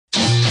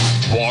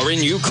war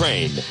in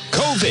Ukraine,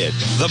 COVID,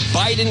 the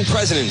Biden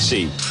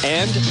presidency,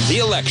 and the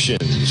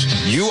elections.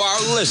 You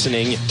are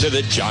listening to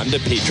The John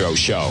DePetro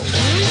Show.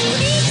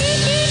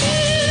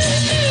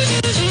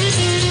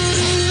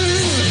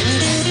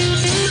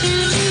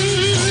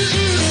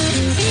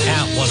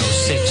 At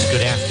 106,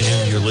 good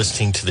afternoon. You're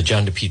listening to The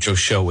John DePetro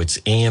Show. It's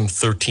AM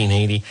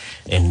 1380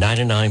 and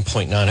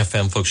 99.9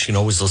 FM. Folks, you can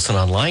always listen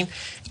online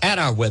at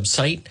our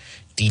website,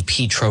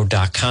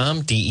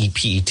 depetro.com,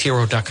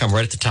 depetro.com.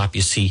 Right at the top,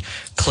 you see,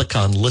 click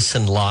on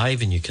Listen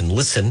Live, and you can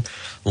listen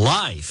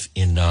live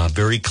in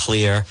very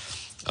clear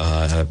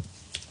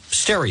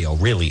stereo,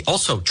 really.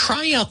 Also,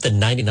 try out the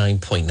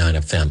 99.9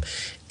 FM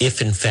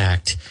if, in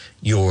fact,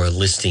 you're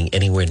listening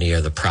anywhere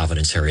near the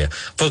Providence area.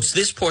 Folks,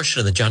 this portion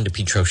of the John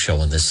DePetro Show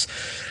on this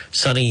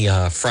sunny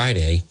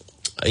Friday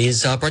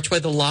is brought to you by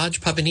the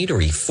Lodge Pub and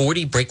Eatery,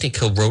 40 Breakneck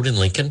Hill Road in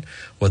Lincoln.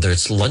 Whether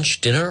it's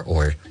lunch, dinner,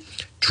 or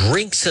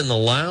drinks in the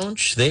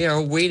lounge, they are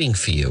waiting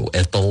for you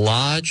at the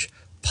Lodge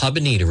Pub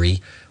and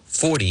Eatery,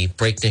 40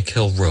 Breakneck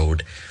Hill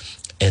Road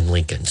in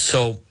Lincoln.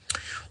 So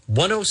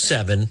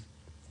 107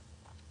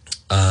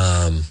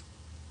 on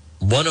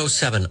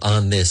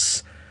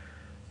this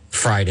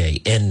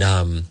Friday. And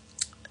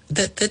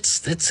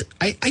that's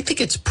I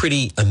think it's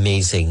pretty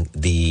amazing,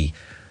 the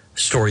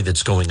story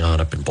that's going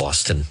on up in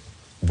Boston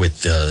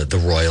with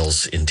the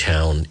Royals in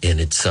town. And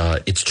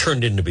it's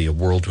turned into be a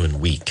whirlwind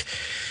week.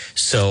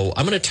 So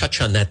I'm going to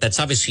touch on that. That's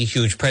obviously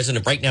huge.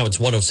 Right now it's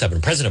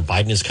 107. President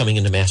Biden is coming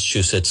into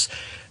Massachusetts,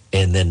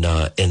 and then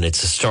and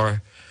it's a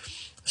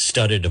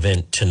star-studded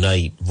event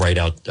tonight right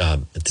out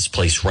at this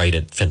place right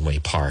at Fenway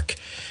Park.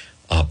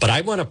 But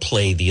I want to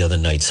play the other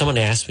night. Someone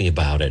asked me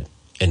about it,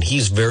 and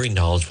he's very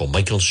knowledgeable,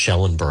 Michael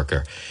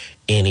Schellenberger,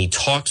 and he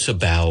talks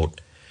about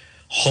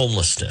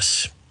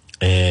homelessness.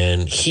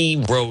 And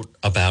he wrote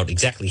about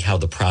exactly how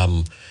the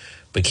problem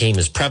became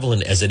as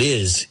prevalent as it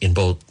is in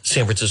both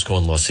San Francisco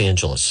and Los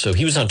Angeles. So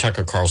he was on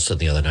Tucker Carlson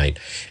the other night,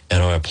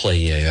 and I want to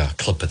play a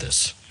clip of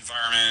this.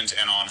 Environment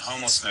and on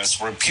homelessness,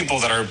 where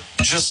people that are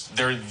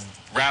they're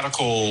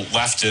radical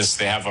leftists,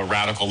 they have a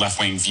radical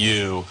left-wing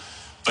view,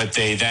 but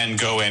they then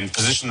go and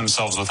position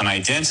themselves with an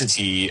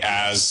identity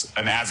as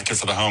an advocate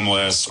for the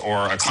homeless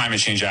or a climate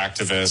change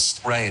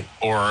activist, right?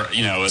 Or,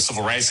 a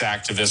civil rights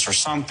activist or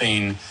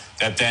something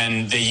that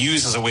then they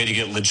use as a way to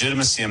get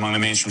legitimacy among the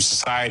mainstream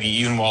society,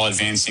 even while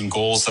advancing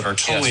goals that are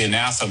totally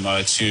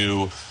anathema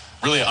to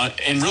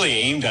really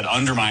aimed at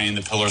undermining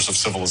the pillars of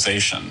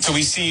civilization. So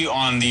we see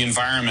on the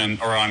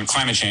environment or on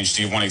climate change,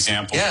 to give one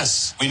example.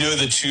 Yes. We know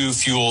the two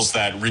fuels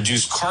that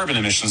reduce carbon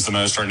emissions the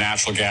most are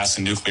natural gas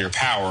and nuclear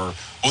power.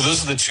 Well,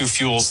 those are the two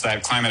fuels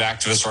that climate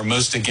activists are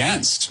most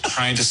against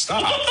trying to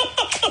stop.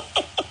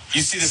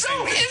 You see the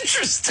same thing.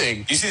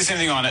 Interesting. You see the same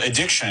thing on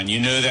addiction.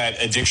 You know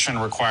that addiction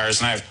requires,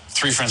 and I have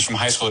 3 friends from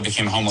high school that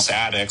became homeless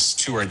addicts,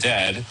 2 are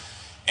dead.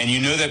 And you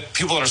know that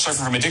people that are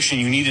suffering from addiction,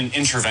 you need an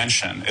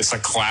intervention. It's a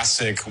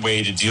classic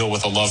way to deal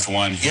with a loved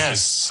one who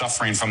is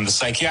suffering from the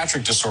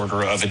psychiatric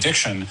disorder of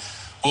addiction.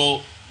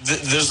 Well,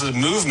 there's a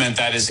movement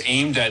that is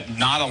aimed at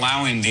not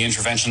allowing the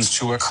interventions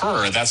to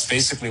occur. That's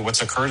basically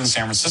what's occurred in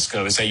San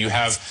Francisco, is that you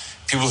have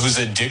people whose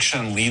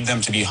addiction lead them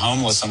to be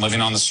homeless and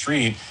living on the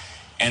street.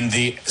 And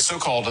the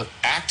so-called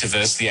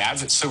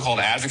activists, so-called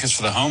advocates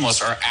for the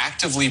homeless, are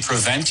actively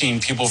preventing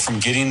people from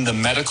getting the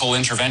medical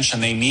intervention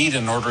they need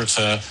in order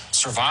to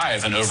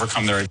survive and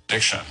overcome their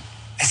addiction.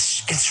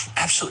 It's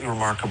absolutely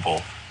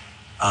remarkable.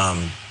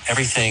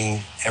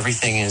 Everything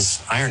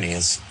is irony,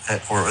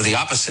 or the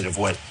opposite of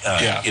what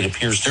it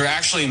appears to. They're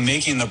actually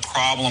making the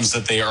problems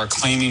that they are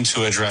claiming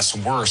to address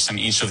worse in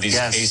each of these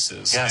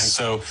cases. Yes. And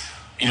so,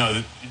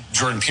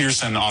 Jordan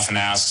Peterson often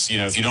asks,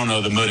 if you don't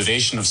know the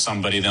motivation of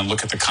somebody, then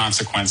look at the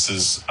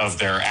consequences of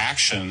their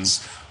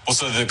actions. Well,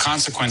 so the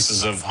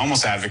consequences of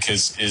homeless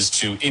advocates is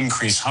to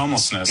increase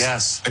homelessness.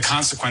 Yes. The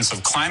consequence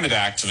of climate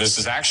activists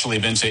has actually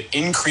been to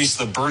increase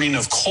the burning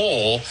of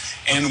coal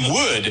and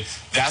wood.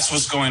 That's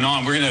what's going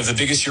on. We're going to have the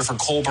biggest year for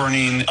coal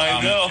burning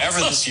ever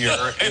this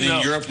year. And in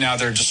Europe now,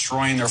 they're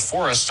destroying their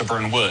forests to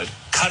burn wood.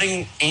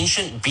 Cutting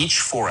ancient beech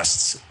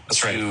forests.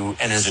 That's right.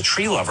 And as a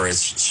tree lover,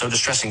 it's so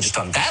distressing just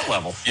on that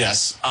level.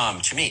 Yes.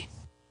 To me.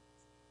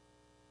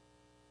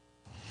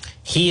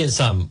 He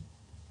is,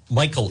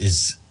 Michael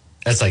is,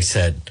 as I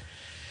said,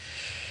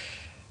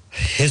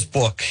 his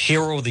book,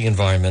 Hero of the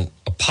Environment,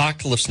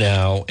 Apocalypse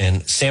Now,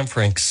 and San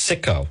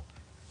Francisco,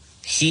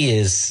 he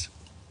is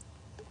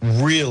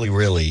really,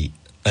 really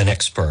an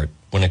expert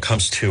when it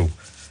comes to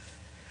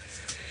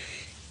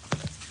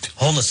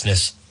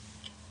homelessness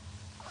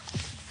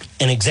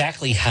and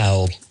exactly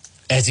how,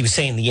 as he was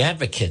saying, the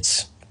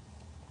advocates,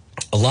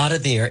 a lot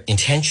of their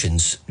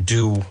intentions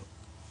do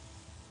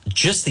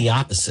just the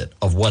opposite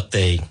of what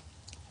they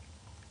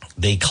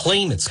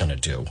claim it's going to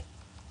do.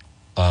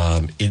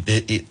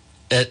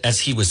 As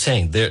he was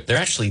saying,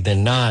 they're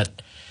not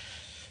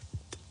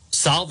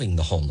solving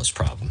the homeless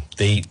problem.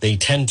 They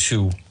tend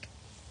to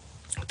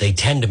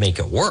make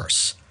it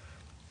worse.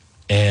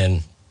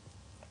 And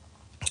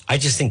I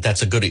just think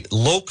that's a good,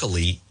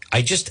 locally,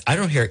 I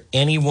don't hear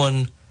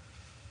anyone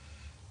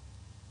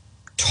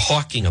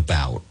talking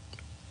about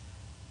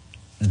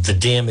the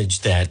damage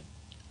that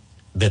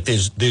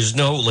there's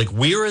no, like,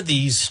 where are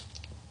these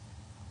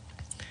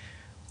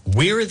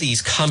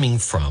coming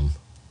from?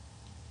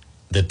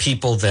 The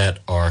people that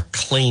are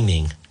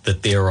claiming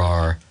that there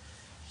are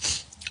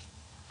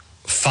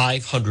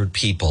 500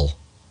 people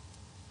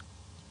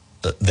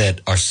that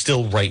are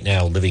still right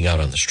now living out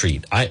on the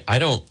street.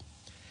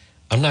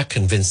 I'm not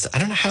convinced. I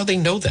don't know how they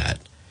know that.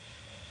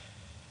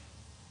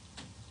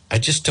 I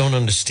just don't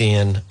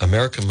understand.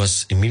 America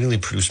must immediately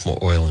produce more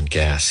oil and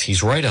gas.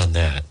 He's right on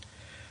that.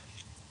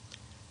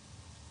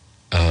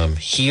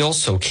 He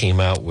also came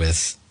out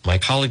with, my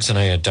colleagues and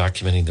I are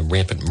documenting the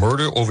rampant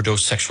murder,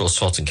 overdose, sexual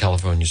assaults in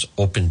California's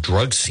open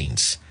drug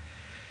scenes.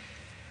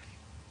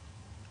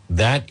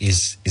 That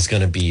is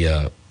going to be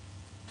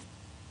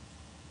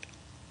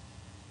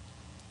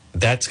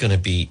that's going to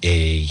be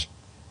a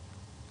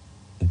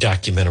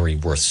documentary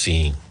worth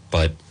seeing.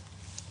 But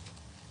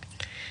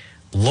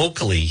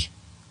locally,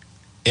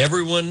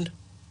 everyone,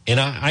 and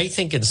I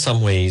think in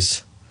some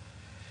ways,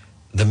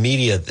 the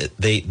media,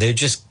 they're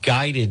just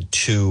guided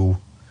to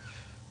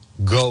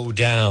go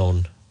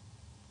down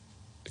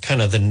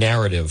kind of the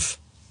narrative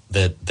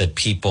that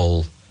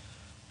people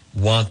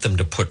want them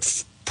to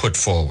put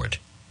forward.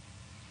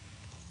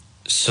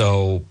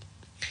 So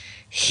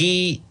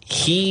he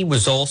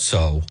was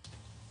also,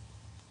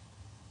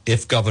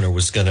 if governor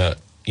was going to,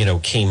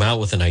 came out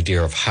with an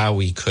idea of how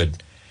he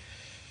could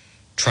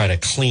try to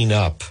clean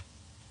up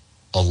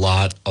a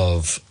lot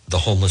of the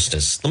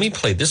homelessness. Let me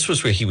play. This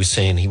was where he was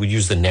saying he would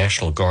use the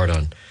National Guard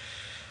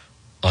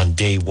on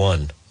day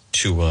one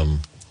to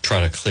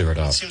try to clear it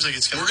up. Seems like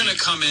we're going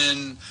to come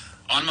in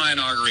on my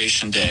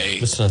inauguration day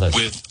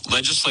with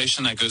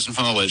legislation that goes in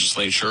front of the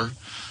legislature,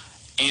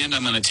 and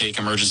I'm going to take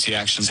emergency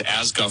actions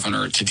as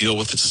governor to deal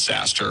with the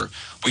disaster.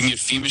 We can get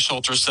FEMA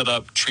shelters set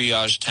up,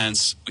 triage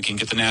tents. We can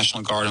get the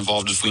National Guard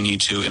involved if we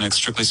need to in a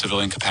strictly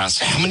civilian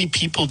capacity. How many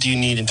people do you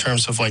need in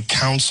terms of like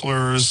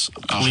counselors,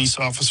 police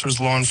officers,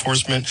 law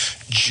enforcement,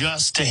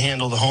 just to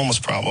handle the homeless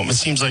problem? It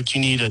seems like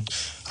you need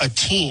a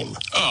team.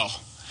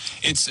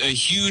 It's a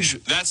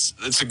huge,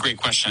 that's a great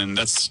question.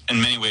 That's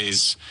in many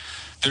ways,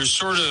 there's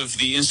sort of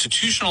the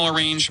institutional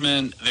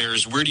arrangement.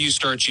 There's where do you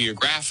start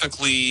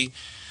geographically?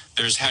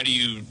 There's how do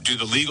you do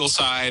the legal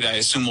side? I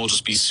assume we'll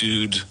just be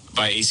sued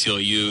by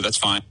ACLU. That's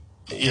fine.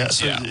 Yeah,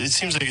 so it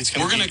seems like it's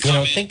going to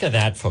be... think of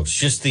that, folks.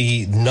 Just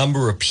the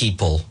number of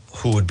people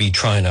who would be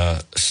trying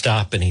to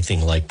stop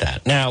anything like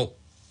that. Now,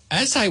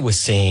 as I was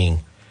saying,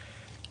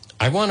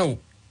 I want to,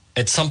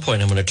 at some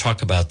point, I'm going to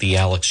talk about the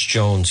Alex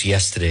Jones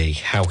yesterday,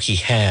 how he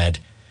had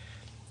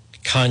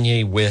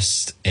Kanye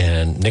West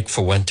and Nick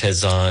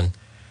Fuentes on,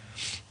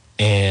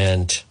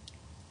 and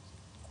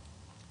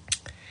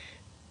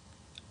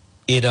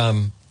it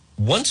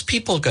once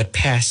people got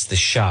past the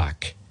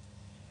shock,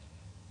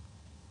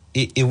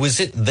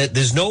 that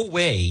there's no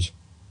way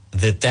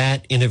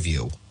that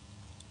interview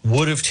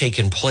would have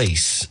taken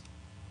place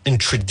in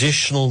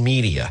traditional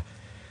media,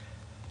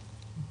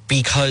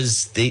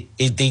 because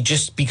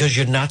because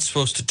you're not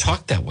supposed to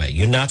talk that way.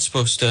 You're not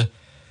supposed to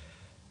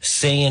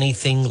say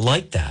anything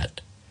like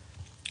that.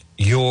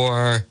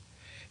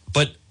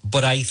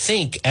 But I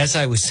think, as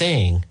I was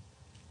saying,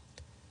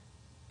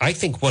 I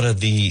think one of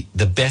the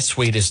best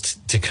ways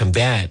to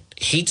combat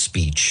hate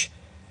speech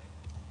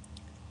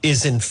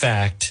is, in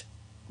fact,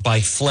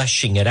 by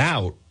fleshing it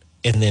out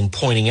and then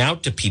pointing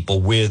out to people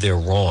where they're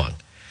wrong.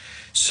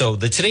 So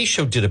the Today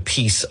Show did a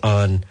piece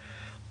on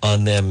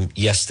them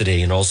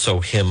yesterday, and also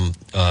him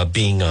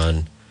being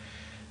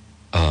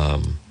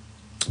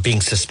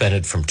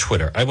suspended from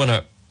Twitter. I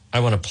want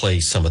to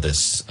play some of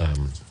this.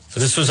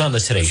 This was on the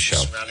Today Show.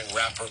 Surrounding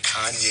rapper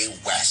Kanye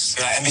West.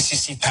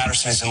 NBC's Steve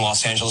Patterson is in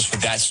Los Angeles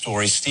with that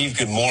story. Steve,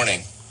 good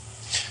morning.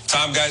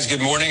 Tom, guys, good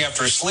morning.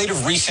 After a slate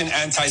of recent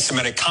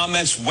anti-Semitic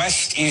comments,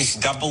 West is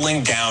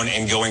doubling down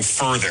and going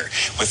further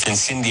with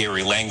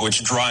incendiary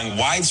language, drawing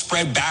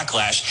widespread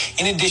backlash,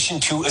 in addition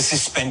to a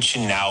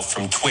suspension now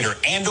from Twitter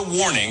and a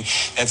warning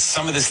that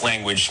some of this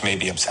language may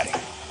be upsetting.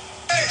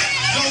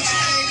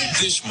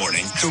 This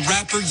morning, the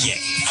rapper Ye,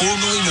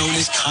 formerly known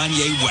as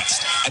Kanye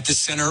West, at the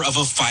center of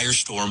a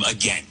firestorm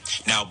again,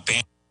 now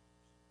banned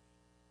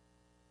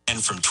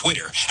from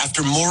Twitter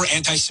after more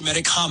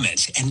anti-Semitic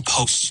comments and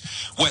posts.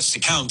 West's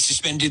account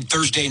suspended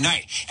Thursday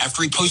night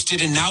after he posted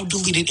a now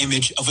deleted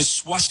image of a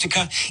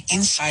swastika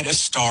inside a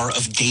Star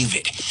of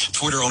David.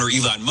 Twitter owner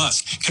Elon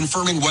Musk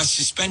confirming West's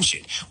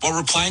suspension while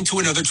replying to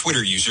another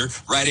Twitter user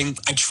writing,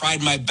 "I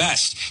tried my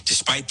best.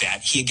 Despite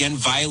that, he again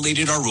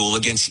violated our rule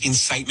against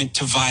incitement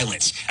to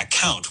violence.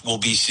 Account will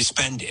be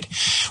suspended."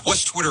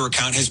 West's Twitter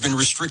account has been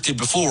restricted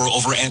before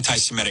over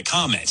anti-Semitic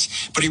comments,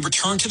 but he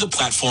returned to the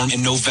platform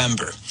in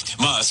November.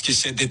 Musk has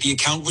said that the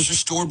account was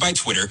restored by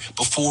Twitter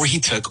before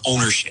he took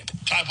ownership.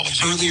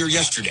 Earlier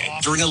yesterday,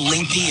 during a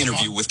lengthy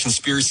interview with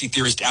conspiracy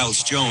theorist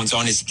Alex Jones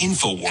on his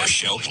InfoWars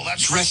show,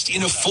 dressed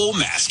in a full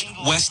mask,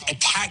 West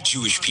attacked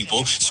Jewish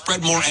people,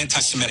 spread more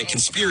anti-Semitic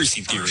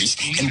conspiracy theories,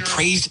 and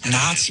praised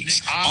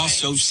Nazis,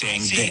 also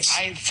saying this.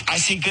 I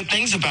see good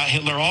things about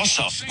Hitler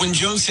also. When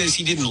Jones says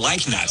he didn't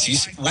like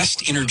Nazis,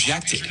 West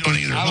interjected.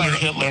 I like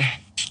Hitler.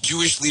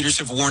 Jewish leaders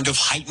have warned of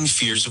heightened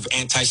fears of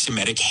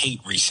anti-Semitic hate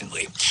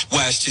recently.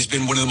 West has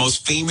been one of the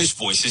most famous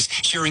voices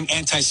sharing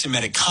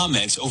anti-Semitic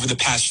comments over the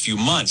past few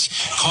months,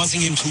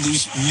 causing him to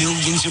lose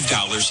millions of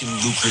dollars in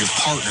lucrative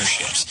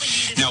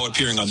partnerships. Now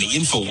appearing on the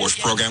InfoWars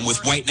program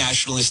with white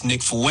nationalist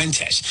Nick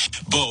Fuentes.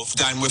 Both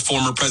dined with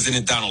former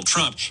President Donald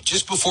Trump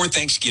just before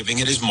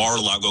Thanksgiving at his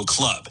Mar-a-Lago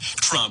club.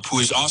 Trump, who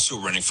is also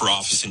running for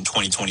office in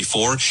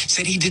 2024,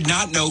 said he did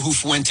not know who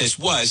Fuentes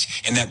was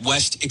and that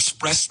West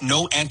expressed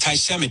no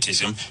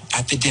anti-Semitism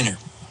at the dinner.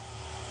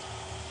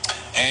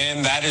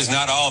 And that is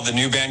not all. The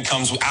new ban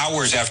comes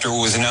hours after it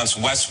was announced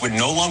West would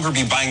no longer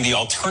be buying the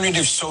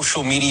alternative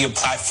social media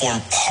platform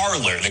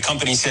Parler. The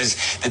company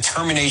says the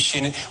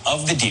termination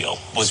of the deal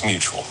was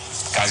mutual.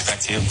 Guys, back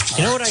to you.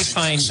 You know what I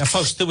find,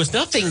 folks, there was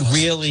nothing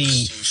really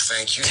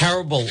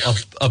terrible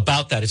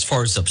about that as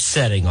far as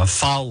upsetting or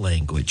foul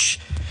language.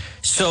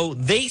 So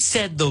they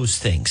said those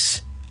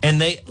things. And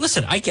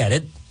listen, I get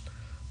it.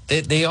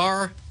 They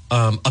are,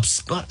 I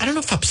don't know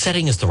if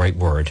upsetting is the right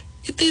word.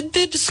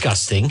 They're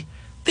disgusting.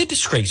 They're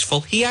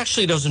disgraceful. He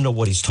actually doesn't know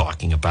what he's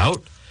talking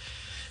about.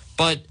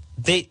 But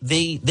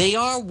they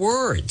are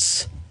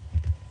words.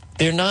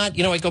 They're not,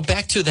 I go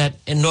back to that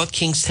in North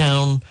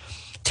Kingstown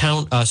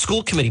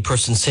school committee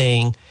person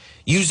saying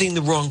using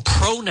the wrong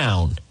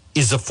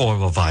is a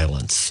form of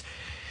violence.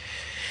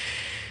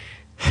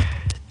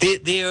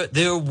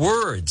 They're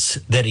words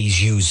that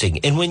he's using.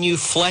 And when you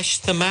flesh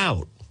them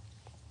out,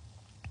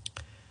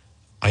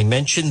 I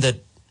mentioned that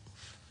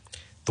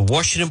the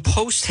Washington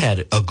Post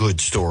had a good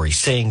story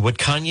saying what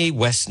Kanye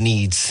West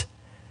needs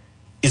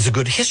is a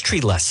good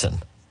history lesson.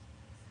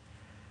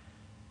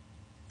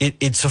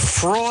 It's a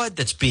fraud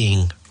that's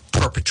being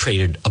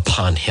perpetrated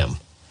upon him.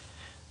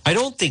 I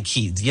don't think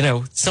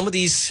some of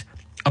these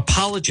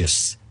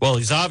apologists, well,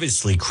 he's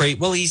obviously crazy.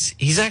 Well, he's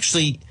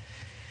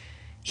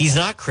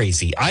not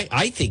crazy.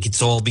 I think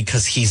it's all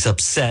because he's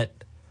upset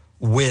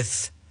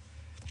with,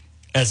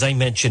 as I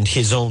mentioned,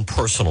 his own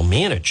personal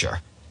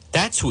manager.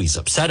 That's who he's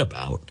upset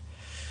about.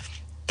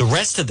 The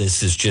rest of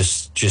this is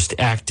just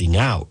acting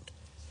out.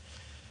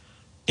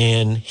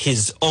 And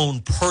his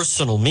own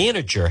personal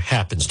manager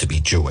happens to be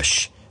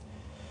Jewish.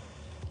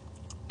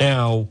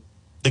 Now,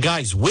 the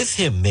guys with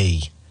him,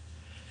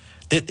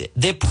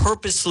 they're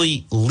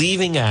purposely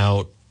leaving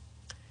out,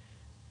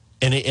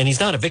 and he's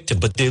not a victim,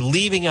 but they're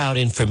leaving out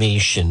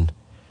information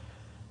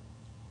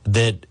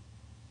that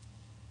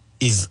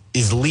is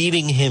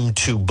leading him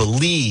to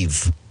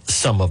believe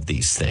some of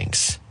these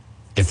things,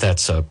 if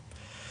that's a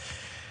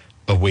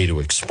way to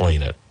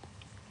explain it.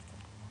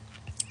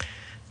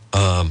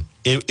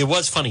 It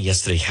was funny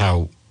yesterday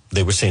how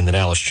they were saying that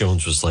Alice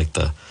Jones was like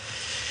the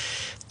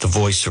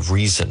voice of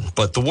reason.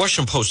 But the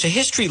Washington Post, a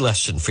history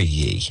lesson for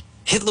ye.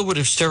 Hitler would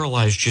have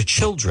sterilized your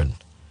children.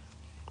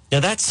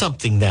 Now, that's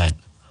something that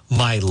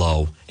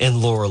Milo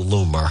and Laura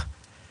Loomer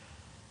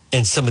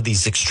and some of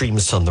these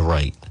extremists on the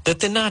right, that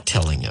they're not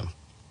telling him.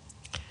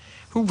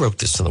 Who wrote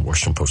this in the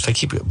Washington Post?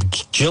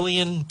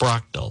 Gillian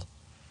Brocknell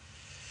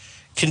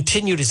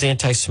continued his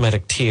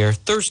anti-Semitic tear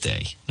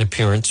Thursday, an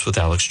appearance with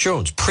Alex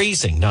Jones,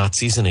 praising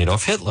Nazis and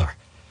Adolf Hitler.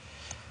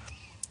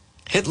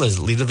 Hitler,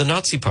 leader of the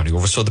Nazi Party,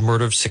 oversaw the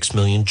murder of 6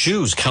 million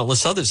Jews.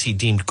 Countless others he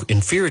deemed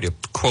inferior to,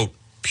 quote,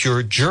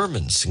 pure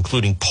Germans,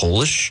 including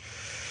Polish,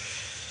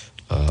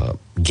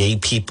 gay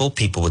people,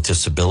 people with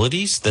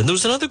disabilities. Then there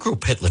was another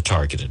group Hitler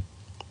targeted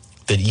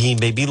that ye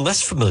may be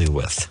less familiar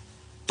with.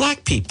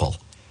 Black people.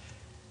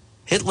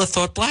 Hitler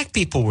thought black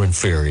people were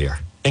inferior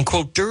and,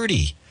 quote,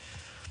 dirty.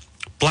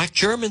 Black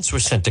Germans were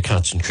sent to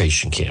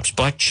concentration camps.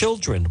 Black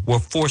children were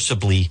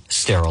forcibly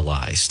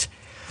sterilized.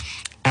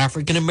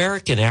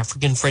 African-American,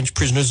 African-French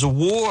prisoners of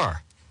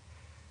war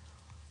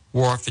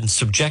were often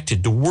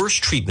subjected to worse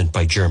treatment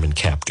by German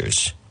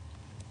captors,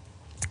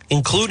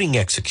 including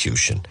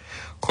execution,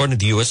 according to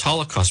the U.S.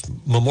 Holocaust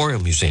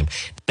Memorial Museum.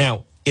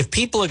 Now, if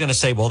people are going to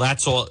say, well,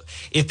 that's all,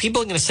 if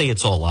people are going to say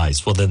it's all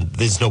lies, well, then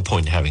there's no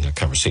point in having a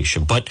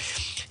conversation. But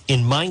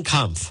in Mein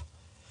Kampf,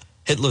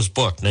 Hitler's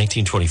book,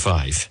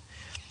 1925,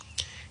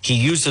 he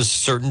uses a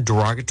certain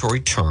derogatory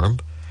term,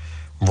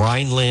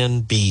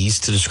 Rhineland bees,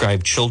 to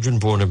describe children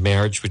born of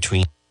marriage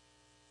between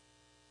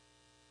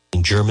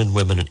German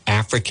women and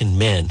African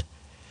men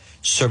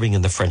serving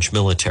in the French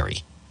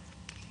military.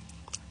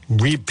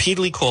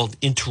 Repeatedly called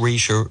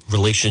interracial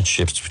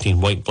relationships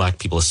between white and black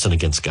people a sin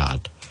against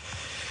God.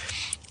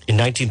 In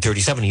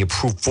 1937, he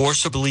approved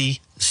forcibly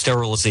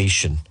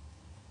sterilization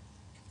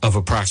of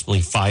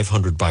approximately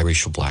 500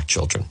 biracial black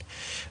children,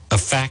 a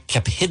fact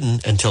kept hidden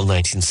until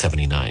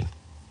 1979,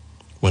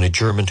 when a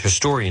German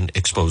historian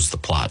exposed the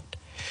plot.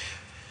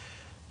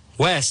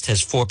 West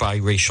has 4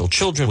 biracial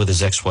children with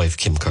his ex-wife,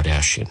 Kim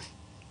Kardashian.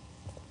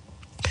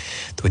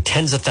 There were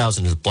tens of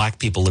thousands of black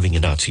people living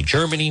in Nazi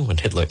Germany when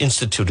Hitler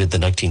instituted the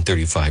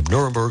 1935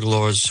 Nuremberg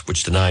laws,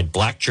 which denied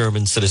black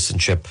German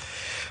citizenship,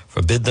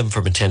 forbid them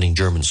from attending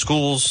German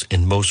schools,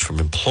 and most from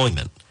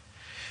employment.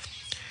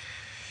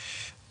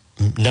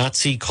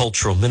 Nazi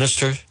cultural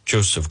minister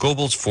Joseph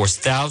Goebbels forced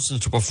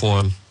thousands to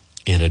perform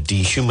in a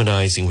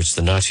dehumanizing, which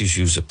the Nazis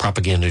use a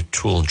propaganda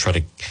tool and try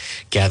to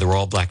gather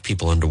all black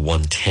people under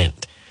one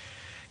tent.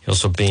 He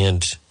also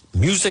banned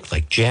music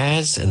like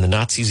jazz, and the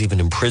Nazis even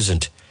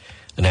imprisoned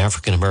an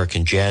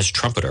African-American jazz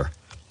trumpeter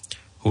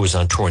who was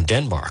on tour in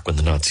Denmark when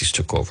the Nazis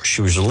took over.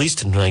 She was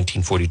released in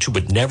 1942,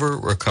 but never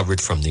recovered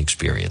from the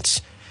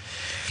experience.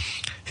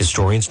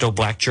 Historians know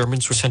black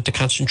Germans were sent to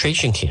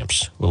concentration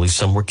camps. Well, at least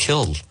some were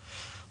killed,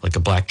 like a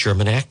black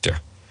German actor.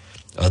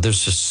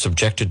 Others are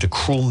subjected to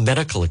cruel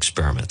medical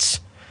experiments.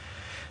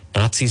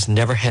 Nazis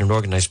never had an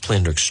organized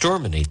plan to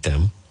exterminate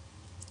them,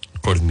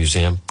 according to the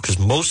museum, because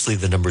mostly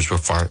the numbers were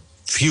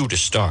few to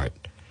start.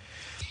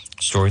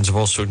 Historians have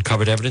also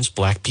uncovered evidence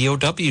black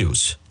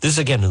POWs, this is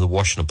again in the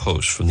Washington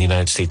Post, from the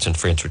United States and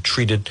France were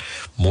treated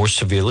more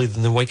severely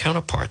than their white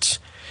counterparts.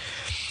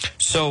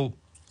 So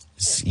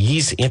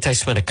Ye's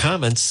anti-Semitic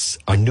comments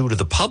are new to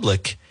the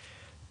public,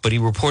 but he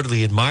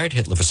reportedly admired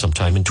Hitler for some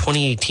time. In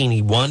 2018,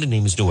 he wanted to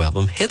name his new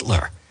album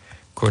Hitler,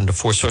 according to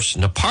 4 sources.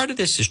 Now, part of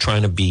this is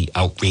trying to be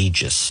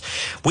outrageous.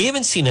 We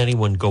haven't seen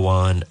anyone go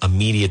on a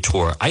media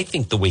tour, I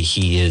think, the way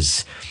he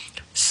is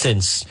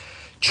since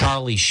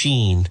Charlie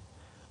Sheen,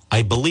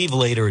 I believe,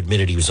 later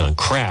admitted he was on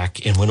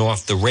crack and went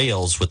off the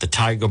rails with the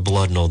tiger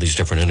blood and all these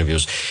different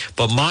interviews.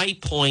 But my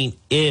point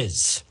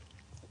is,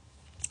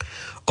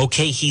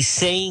 okay, he's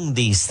saying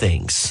these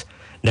things.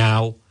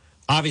 Now,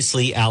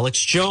 obviously,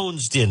 Alex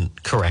Jones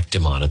didn't correct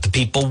him on it, the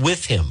people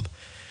with him.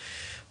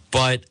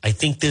 But I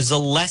think there's a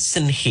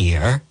lesson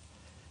here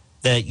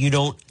that you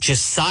don't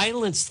just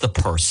silence the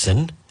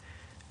person,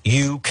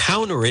 you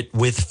counter it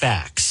with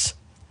facts.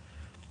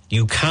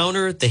 You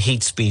counter the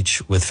hate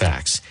speech with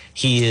facts.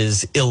 He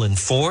is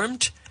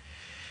ill-informed.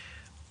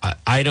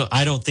 I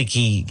don't think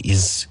he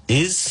is.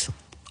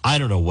 I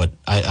don't know what.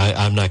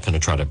 I'm not going to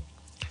try to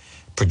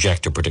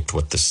project or predict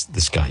what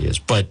this guy is.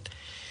 But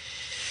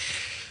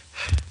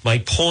my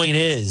point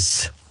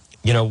is,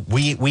 you know,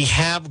 we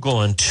have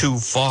gone too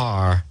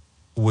far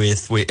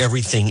with where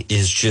everything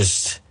is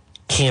just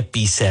can't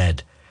be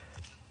said.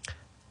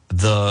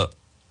 The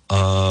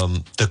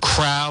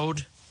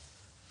crowd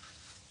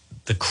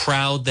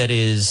that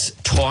is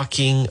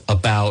talking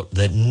about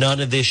that none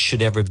of this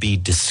should ever be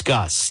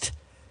discussed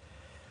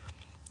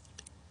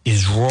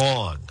is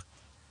wrong.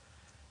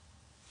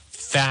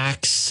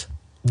 Facts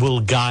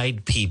will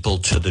guide people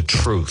to the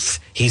truth.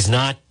 He's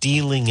not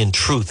dealing in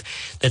truth.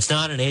 That's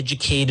not an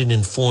educated,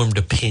 informed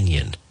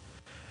opinion.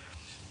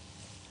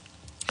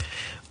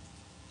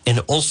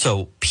 And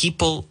also,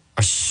 people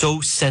are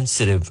so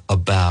sensitive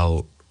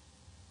about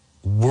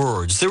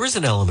words. There is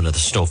an element of the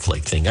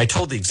snowflake thing. I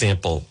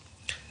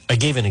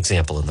gave an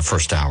example in the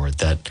first hour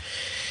that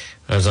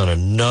I was on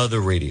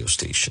another radio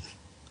station.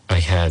 I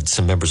had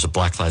some members of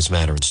Black Lives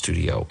Matter in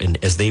studio,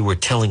 and as they were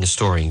telling a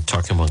story and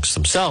talking amongst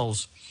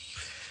themselves,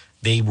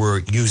 they were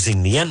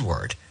using the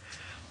N-word.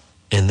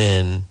 And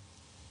then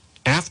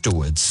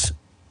afterwards,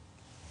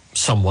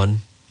 someone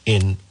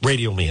in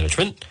radio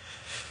management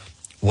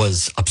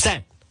was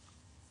upset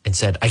and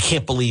said, I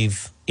can't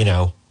believe,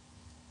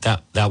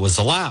 that was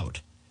allowed.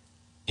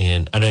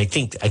 And I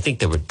think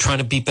they were trying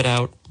to beep it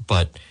out,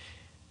 but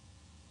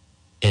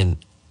I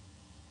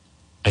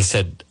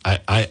said,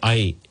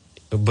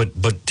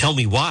 but tell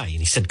me why. And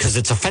he said, because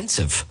it's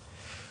offensive.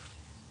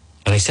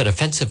 And I said,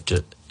 offensive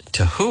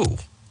to who?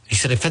 He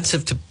said,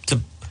 offensive to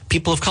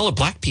people of color,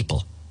 black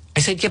people. I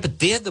said, yeah, but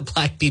they're the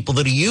black people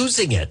that are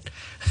using it.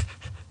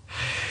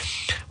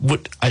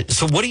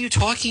 So what are you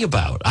talking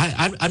about?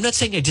 I'm not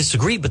saying I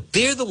disagree, but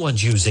they're the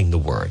ones using the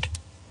word.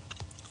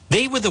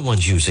 They were the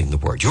ones using the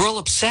word. You're all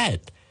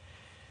upset.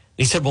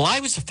 He said, well, I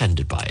was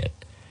offended by it.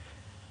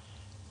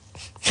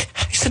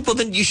 I said, well,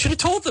 then you should have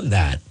told them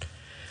that.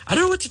 I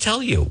don't know what to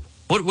tell you.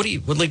 What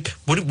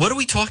are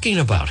we talking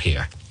about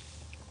here?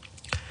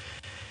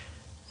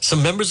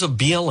 Some members of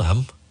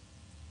BLM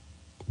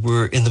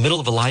were in the middle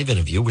of a live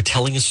interview, were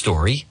telling a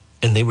story,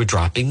 and they were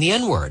dropping the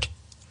N-word.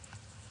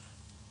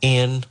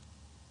 And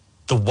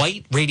the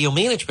white radio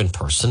management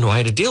person who I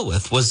had to deal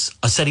with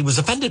said he was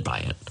offended by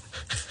it.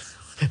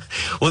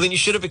 Well, then you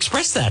should have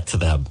expressed that to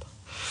them,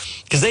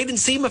 because they didn't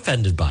seem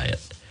offended by it.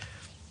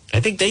 I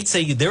think they'd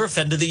say they're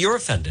offended that you're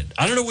offended.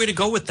 I don't know where to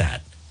go with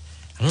that.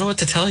 I don't know what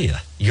to tell you.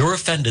 You're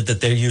offended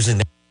that they're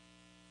using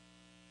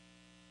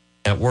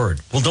that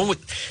word. Well,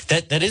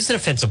 that is an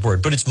offensive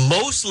word, but it's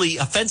mostly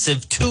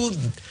offensive to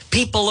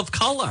people of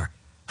color.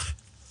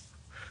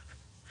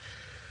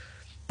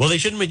 Well, they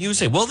shouldn't have been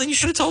using it. Well, then you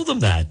should have told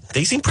them that.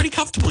 They seem pretty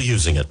comfortable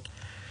using it.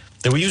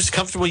 They were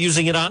comfortable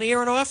using it on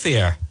air and off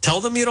air.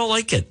 Tell them you don't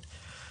like it.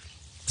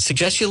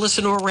 Suggest you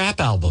listen to a rap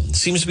album. There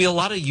seems to be a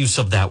lot of use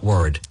of that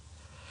word.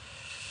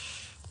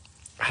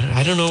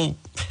 I don't know.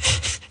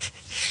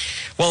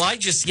 Well, I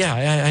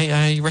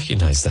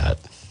recognize that.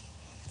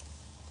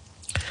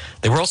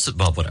 They were also,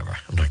 well, whatever.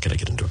 I'm not going to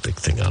get into a big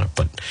thing on it.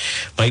 But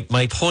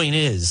my point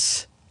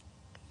is,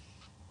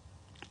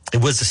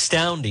 it was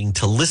astounding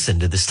to listen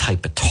to this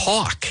type of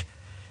talk.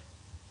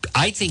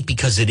 I think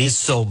because it is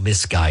so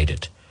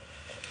misguided.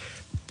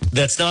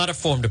 That's not a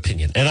formed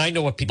opinion. And I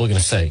know what people are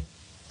going to say.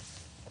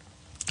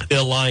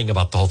 They're lying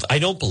about the whole thing. I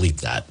don't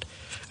believe that.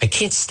 I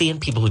can't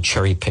stand people who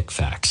cherry pick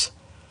facts.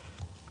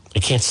 I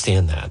can't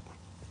stand that.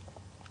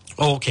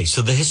 Oh, okay.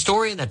 So the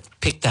historian that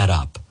picked that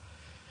up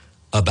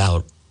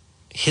about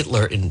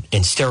Hitler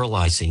and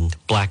sterilizing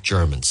black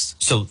Germans.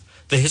 So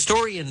the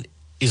historian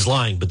is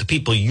lying, but the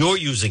people you're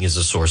using as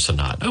a source are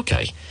not.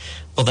 Okay.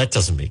 Well, that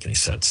doesn't make any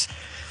sense.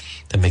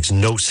 That makes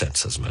no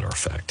sense, as a matter of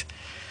fact.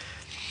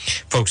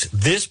 Folks,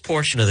 this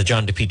portion of the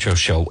John DePetro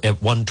show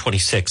at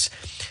 1:26,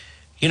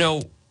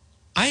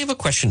 I have a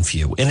question for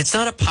you, and it's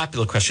not a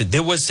popular question.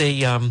 There's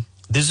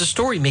a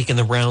story making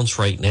the rounds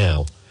right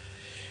now.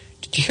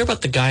 Did you hear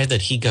about the guy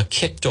that he got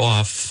kicked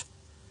off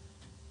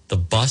the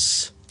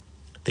bus?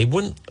 They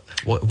wouldn't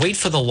wait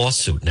for the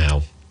lawsuit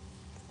now.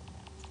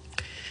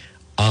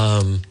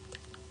 I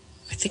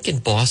think in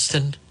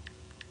Boston,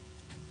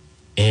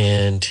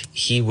 and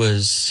he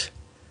was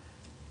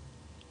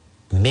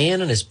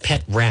man and his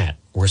pet rat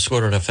were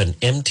escorted off an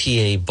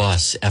MTA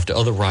bus after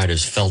other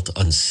riders felt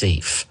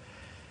unsafe.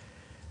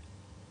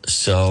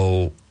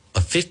 So a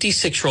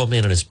 56-year-old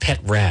man and his pet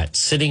rat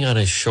sitting on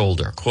his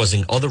shoulder,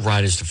 causing other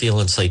riders to feel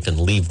unsafe and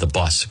leave the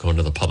bus, according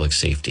to the public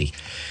safety.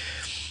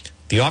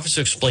 The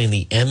officer explained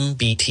the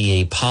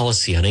MBTA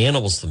policy on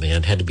animals. The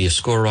man had to be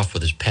escorted off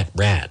with his pet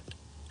rat.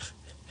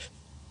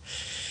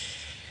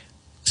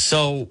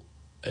 So,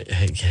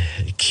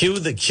 cue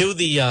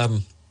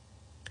the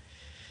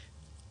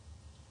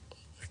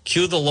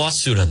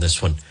lawsuit on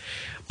this one.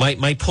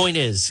 My point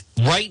is,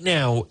 right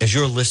now, as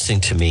you're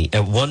listening to me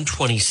at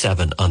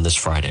 1:27 on this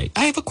Friday,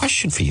 I have a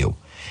question for you.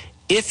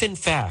 If, in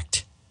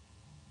fact,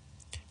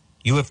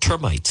 you have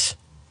termites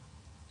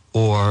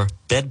or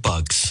bed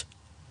bugs,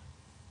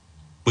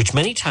 which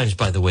many times,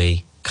 by the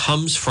way,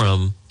 comes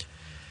from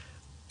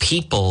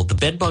people, the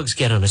bed bugs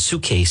get on a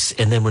suitcase,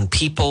 and then when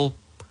people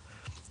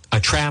are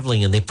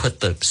traveling and they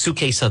put the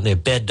suitcase on their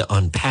bed to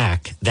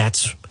unpack,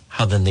 that's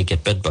how then they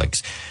get bed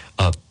bugs.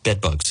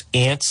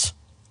 Ants.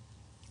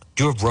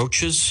 Do you have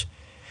roaches?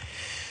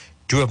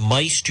 Do you have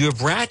mice? Do you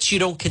have rats you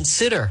don't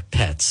consider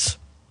pets?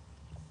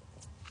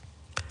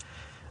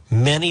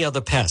 Many other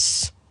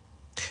pests.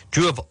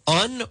 Do you have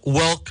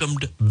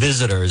unwelcomed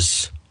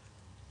visitors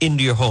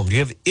into your home? Do you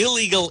have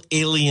illegal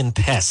alien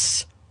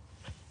pests?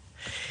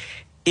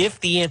 If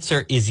the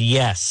answer is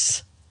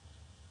yes,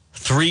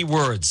 3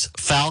 words,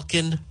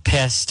 Falcon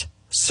Pest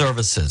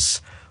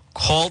Services.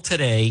 Call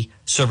today,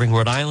 serving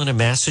Rhode Island and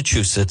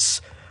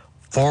Massachusetts,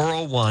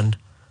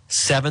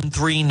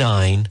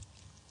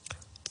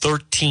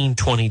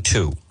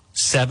 401-739-1322.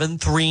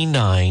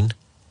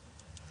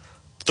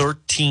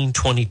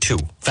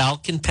 739-1322.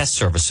 Falcon Pest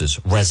Services.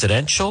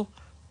 Residential,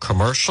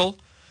 commercial,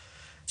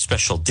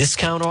 special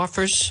discount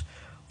offers,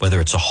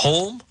 whether it's a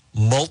home,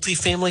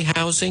 multifamily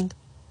housing,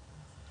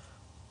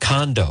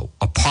 condo,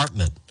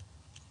 apartment,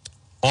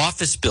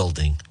 office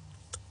building.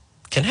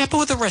 Can happen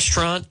with a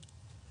restaurant,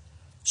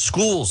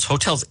 schools,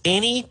 hotels,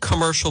 any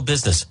commercial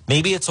business.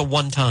 Maybe it's a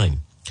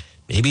one-time.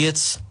 Maybe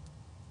it's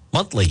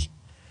monthly.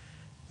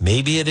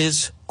 Maybe it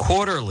is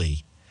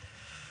quarterly.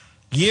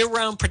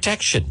 Year-round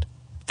protection.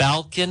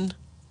 Falcon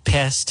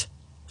Pest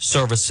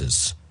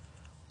Services.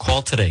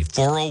 Call today,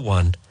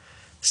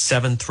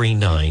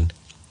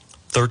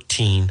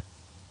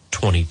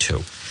 401-739-1322.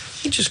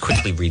 Let me just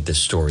quickly read this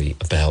story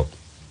about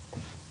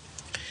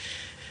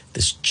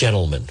this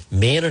gentleman.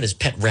 Man and his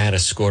pet rat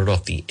escorted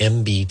off the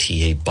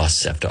MBTA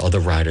bus after other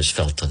riders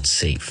felt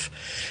unsafe.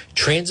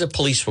 Transit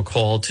police were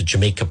called to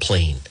Jamaica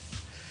Plain.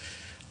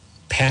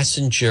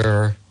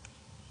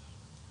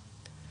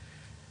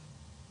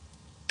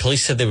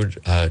 Police said there were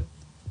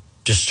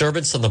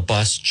disturbance on the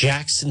bus,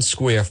 Jackson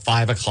Square,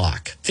 5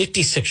 o'clock.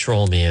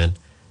 56-year-old man,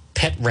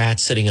 pet rat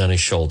sitting on his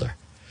shoulder.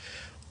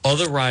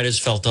 Other riders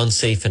felt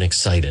unsafe and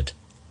excited.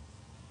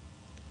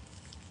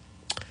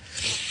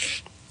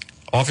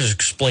 Officers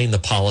explained the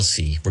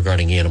policy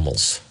regarding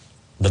animals.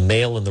 The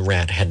male and the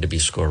rat had to be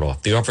escorted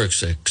off. The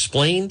officer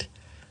explained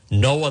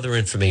no other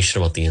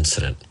information about the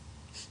incident.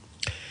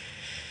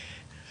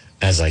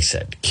 As I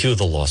said, cue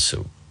the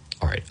lawsuit.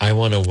 All right, I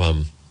want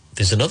to,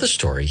 there's another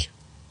story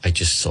I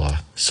just saw.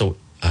 So,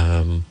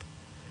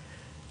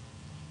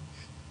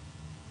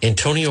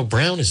 Antonio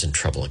Brown is in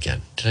trouble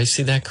again. Did I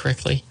see that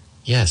correctly?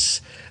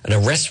 Yes. An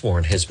arrest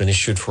warrant has been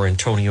issued for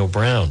Antonio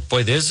Brown.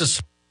 Boy, there's a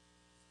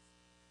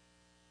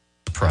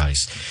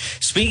surprise.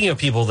 Speaking of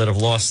people that have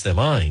lost their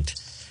mind,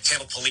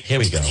 Tampa police here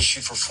we go.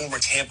 Issued for former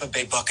Tampa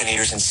Bay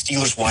Buccaneers and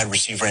Steelers wide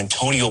receiver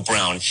Antonio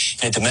Brown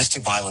in a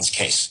domestic violence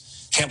case.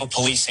 Tampa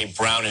police say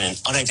Brown and an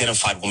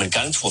unidentified woman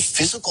got into a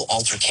physical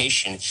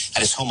altercation at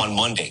his home on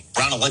Monday.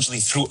 Brown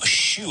allegedly threw a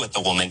shoe at the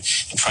woman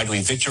and tried to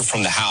evict her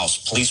from the house.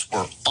 Police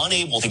were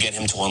unable to get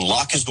him to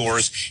unlock his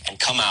doors and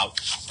come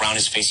out. Brown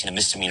is facing a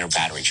misdemeanor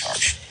battery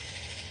charge.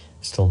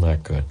 Still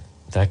not good.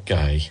 That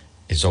guy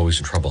is always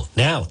in trouble.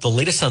 Now, the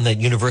latest on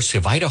that University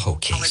of Idaho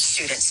case. College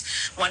students.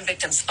 One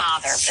victim's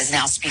father is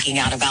now speaking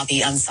out about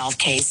the unsolved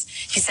case.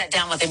 He sat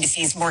down with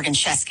NBC's Morgan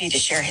Chesky to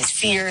share his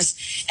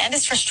fears and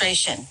his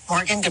frustration.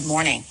 Morgan, good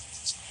morning.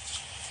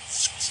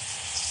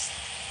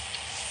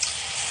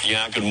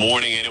 Yeah, good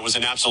morning. And it was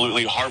an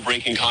absolutely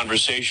heartbreaking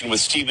conversation with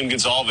Stephen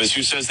Gonzalez,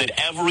 who says that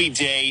every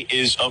day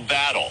is a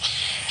battle.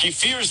 He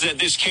fears that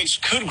this case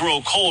could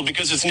grow cold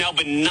because it's now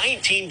been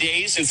 19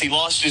 days since he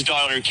lost his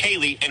daughter,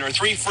 Kaylee, and her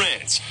 3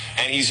 friends.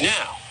 And he's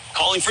now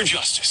calling for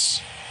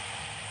justice.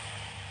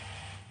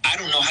 I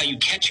don't know how you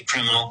catch a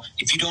criminal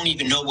if you don't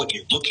even know what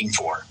you're looking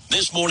for.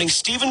 This morning,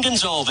 Stephen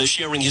Gonzalez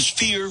sharing his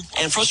fear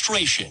and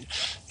frustration,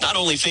 not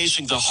only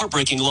facing the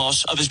heartbreaking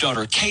loss of his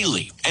daughter,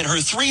 Kaylee, and her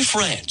 3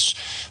 friends,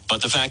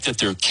 but the fact that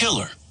their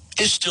killer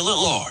is still at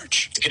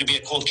large. It's going to be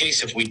a cold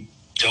case if we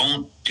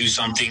don't do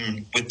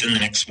something within the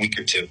next week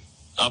or 2.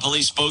 A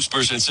police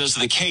spokesperson says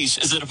the case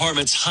is the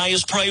department's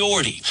highest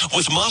priority,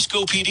 with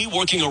Moscow PD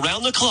working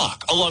around the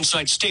clock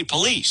alongside state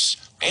police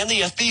and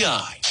the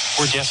FBI.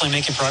 We're definitely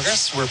making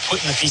progress. We're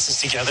putting the pieces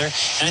together.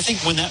 And I think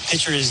when that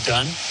picture is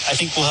done, I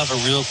think we'll have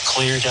a real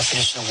clear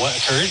definition of what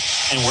occurred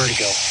and where to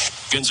go.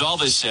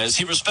 Gonzalez says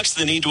he respects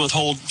the need to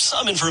withhold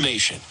some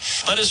information,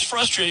 but is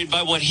frustrated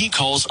by what he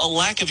calls a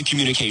lack of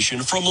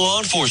communication from law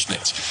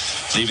enforcement,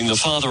 leaving the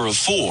father of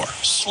 4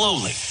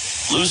 slowly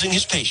losing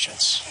his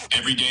patience.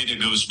 Every day that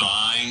goes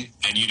by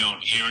and you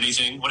don't hear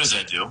anything, what does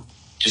that do?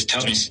 Just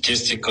tells me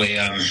statistically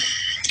I'm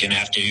going to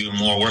have to do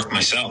more work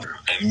myself.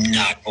 I'm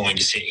not going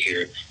to sit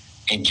here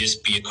and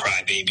just be a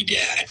crybaby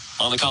dad.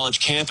 On the college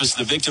campus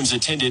the victims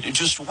attended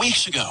just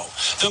weeks ago,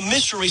 the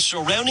mystery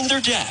surrounding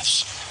their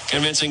deaths,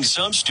 convincing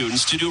some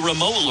students to do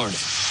remote learning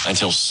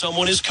until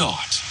someone is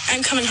caught.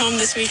 I'm coming home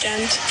this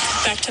weekend,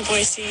 back to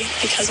Boise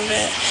because of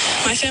it.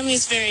 My family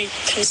is very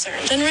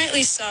concerned, and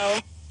rightly so.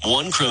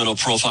 One criminal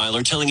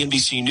profiler telling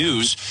NBC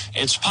News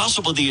it's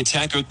possible the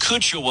attacker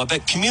could show up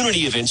at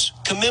community events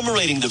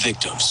commemorating the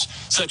victims,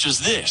 such as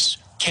this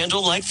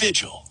candlelight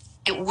vigil.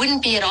 It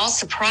wouldn't be at all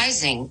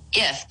surprising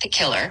if the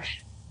killer,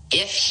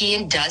 if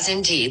he does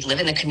indeed live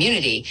in the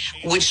community,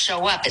 would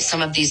show up at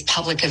some of these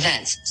public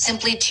events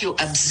simply to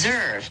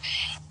observe,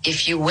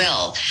 if you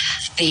will,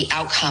 the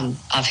outcome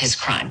of his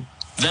crime.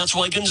 That's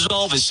why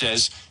Gonzalez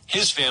says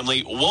his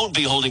family won't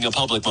be holding a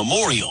public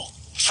memorial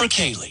for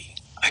Kaylee.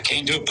 I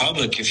can't do it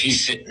public if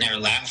he's sitting there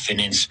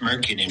laughing and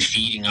smirking and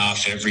feeding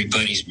off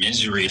everybody's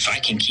misery. If I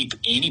can keep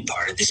any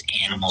part of this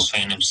animal's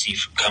fantasy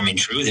from coming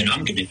true, then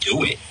I'm going to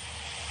do it.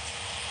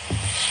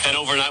 And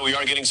overnight, we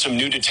are getting some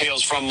new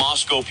details from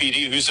Moscow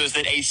PD, who says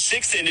that a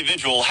 6th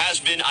individual has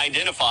been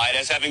identified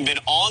as having been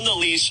on the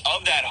lease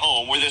of that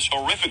home where this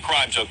horrific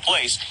crime took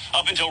place.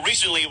 Up until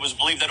recently, it was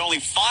believed that only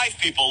 5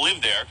 people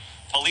lived there.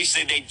 Police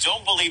say they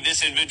don't believe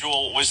this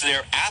individual was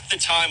there at the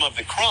time of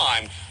the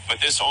crime,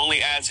 but this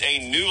only adds a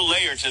new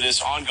layer to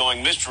this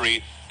ongoing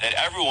mystery that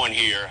everyone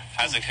here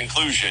has a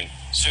conclusion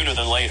sooner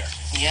than later.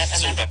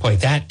 Boy,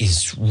 that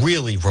is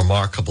really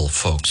remarkable,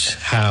 folks,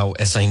 how,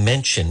 as I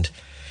mentioned,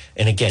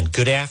 and again,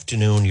 good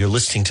afternoon. You're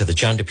listening to the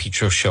John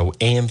DePietro Show,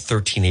 AM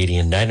 1380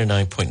 and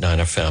 99.9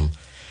 FM.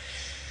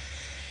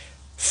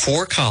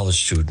 4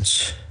 college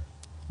students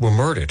were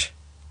murdered.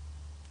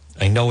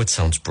 I know it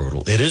sounds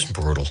brutal. It is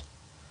brutal.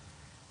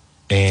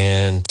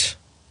 And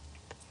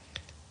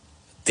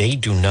they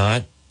do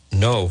not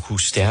know who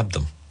stabbed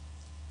them.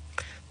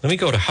 Let me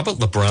go to, how about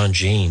LeBron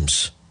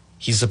James?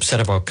 He's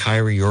upset about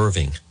Kyrie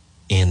Irving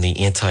and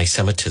the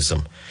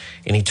anti-Semitism.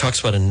 And he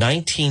talks about a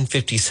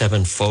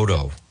 1957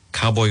 photo,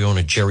 cowboy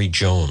owner Jerry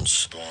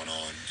Jones. Going on.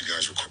 You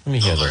guys Let me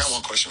hear this. I got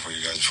one question for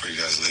you guys before you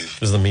guys leave.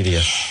 This is the media.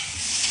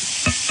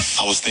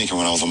 I was thinking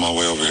when I was on my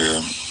way over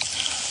here,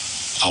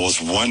 I was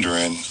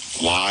wondering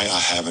why I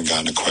haven't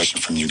gotten a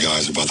question from you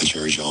guys about the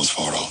Jerry Jones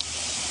photo.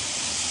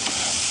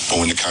 But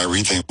when the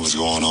Kyrie thing was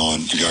going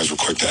on, you guys were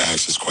quick to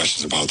ask us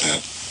questions about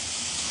that.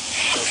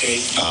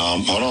 Okay.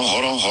 Hold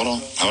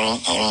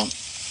on.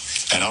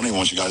 And I don't even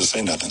want you guys to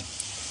say nothing.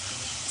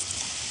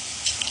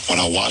 When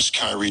I watched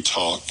Kyrie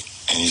talk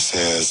and he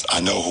says, I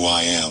know who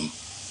I am,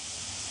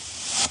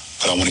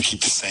 but I want to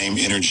keep the same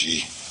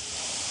energy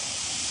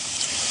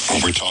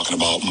when we're talking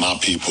about my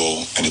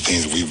people and the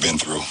things that we've been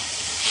through.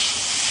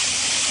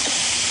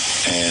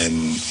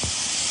 And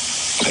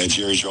that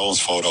Jerry Jones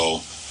photo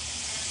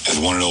is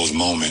one of those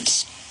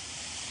moments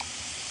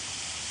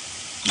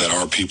that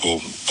our people,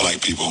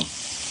 black people,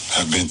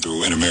 have been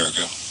through in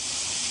America.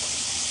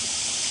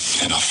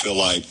 And I feel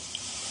like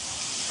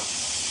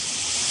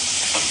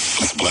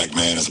as a black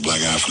man, as a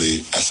black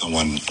athlete, as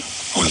someone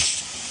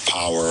with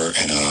power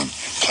and a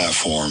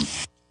platform,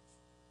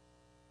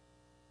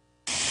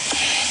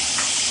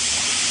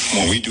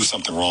 when we do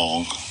something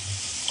wrong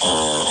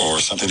or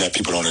something that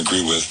people don't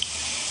agree with,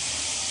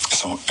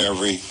 it's on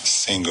every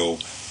single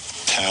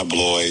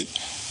tabloid,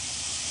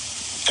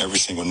 every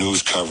single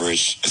news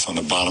coverage. It's on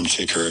the bottom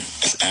ticker.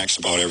 It's asked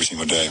about every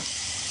single day.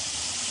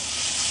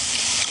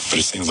 But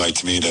it seems like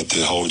to me that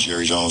the whole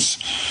Jerry Jones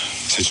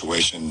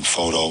situation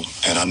photo,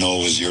 and I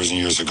know it was years and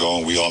years ago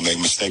and we all make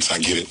mistakes, I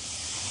get it.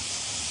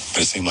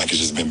 But it seemed like it's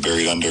just been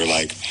buried under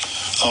like,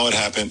 oh, it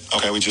happened.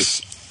 Okay, we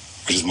just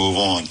move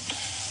on.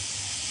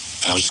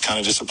 And I was just kind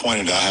of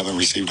disappointed that I haven't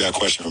received that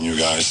question from you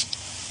guys.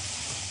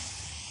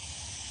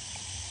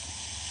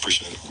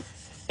 Appreciate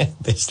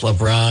it. This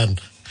LeBron.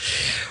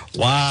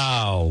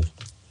 Wow.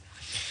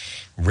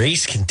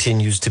 Race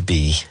continues to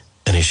be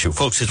an issue.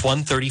 Folks, it's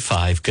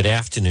 1:35. Good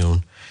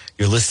afternoon.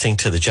 You're listening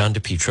to the John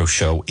DePietro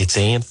Show. It's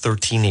AM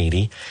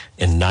 1380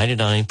 and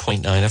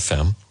 99.9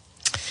 FM.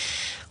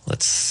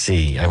 Let's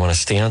see. I want to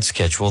stay on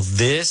schedule.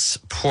 This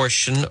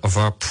portion of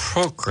our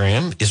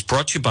program is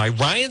brought to you by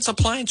Ryan's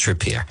Appliance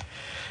Repair.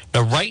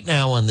 Now, right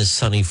now on this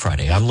sunny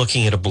Friday, I'm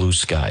looking at a blue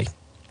sky.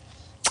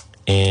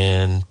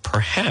 And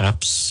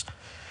perhaps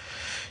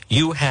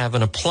you have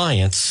an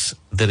appliance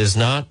that is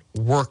not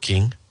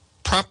working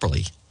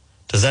properly.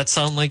 Does that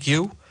sound like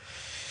you?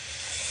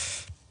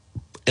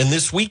 And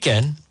this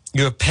weekend,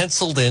 you have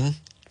penciled in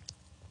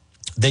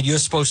that you're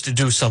supposed to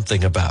do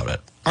something about it.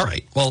 All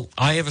right. Well,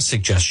 I have a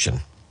suggestion.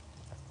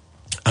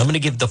 I'm going to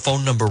give the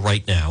phone number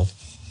right now,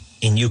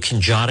 and you can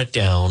jot it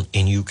down,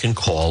 and you can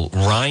call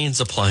Ryan's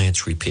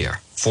Appliance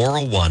Repair,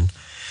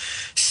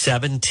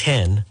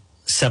 401-710-7096,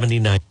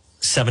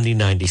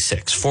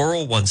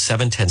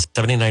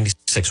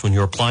 401-710-7096. When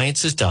your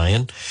appliance is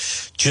dying,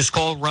 just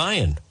call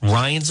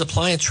Ryan's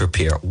Appliance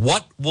Repair.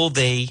 What will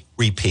they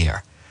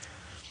repair?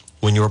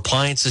 When your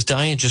appliance is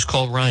dying, just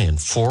call Ryan,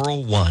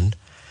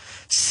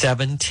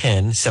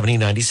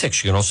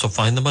 401-710-7096. You can also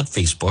find them on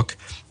Facebook.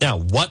 Now,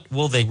 what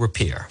will they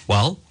repair?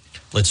 Well,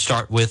 let's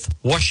start with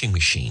washing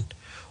machine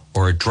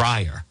or a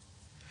dryer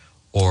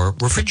or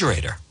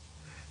refrigerator.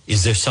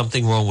 Is there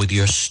something wrong with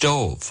your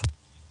stove,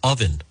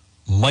 oven,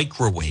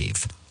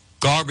 microwave,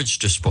 garbage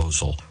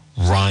disposal?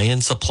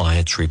 Ryan's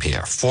Appliance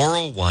Repair,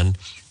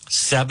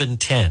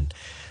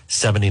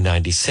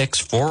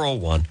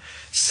 401-710-7096,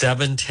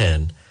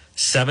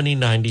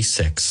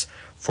 401-710-7096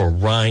 for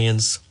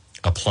Ryan's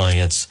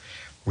Appliance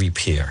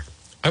Repair.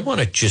 I want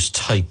to just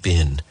type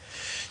in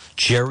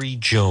Jerry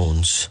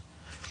Jones.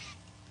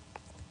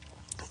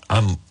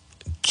 I'm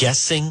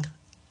guessing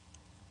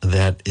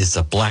that is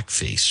a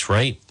blackface,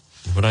 right?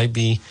 Would I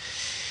be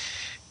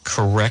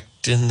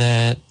correct in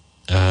that?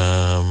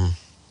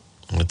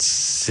 Let's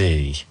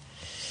see.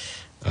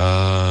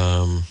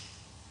 Oh,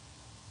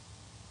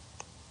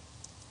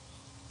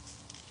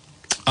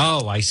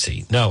 I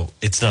see. No,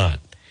 it's not.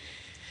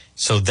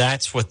 So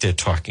that's what they're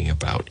talking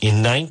about.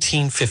 In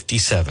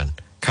 1957,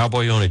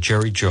 cowboy owner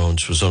Jerry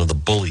Jones was one of the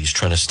bullies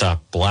trying to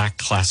stop black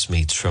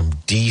classmates from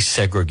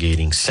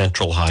desegregating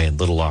Central High in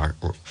Little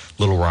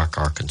Rock,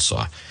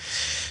 Arkansas.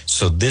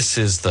 So this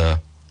is the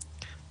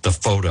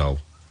photo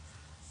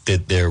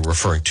that they're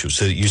referring to.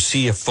 So you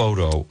see a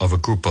photo of a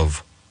group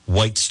of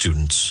white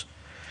students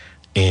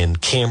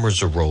and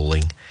cameras are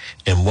rolling,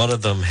 and one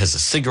of them has a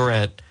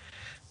cigarette,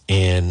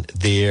 and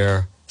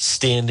they're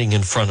standing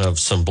in front of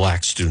some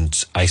black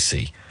students, I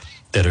see,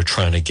 that are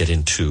trying to get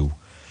into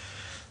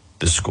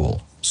the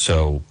school.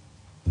 So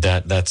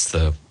that's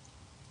the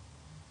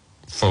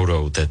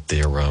photo that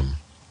they're, let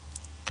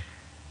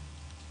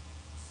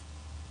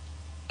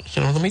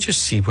me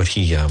just see what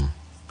he,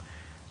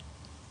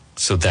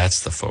 so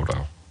that's the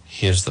photo.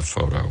 Here's the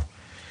photo.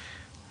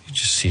 You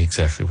just see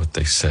exactly what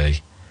they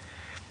say.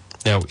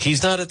 Now,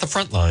 he's not at the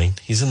front line.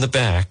 He's in the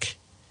back.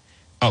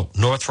 Oh,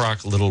 North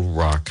Rock, Little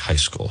Rock High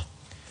School.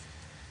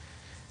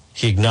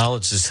 He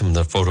acknowledges him in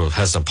the photo,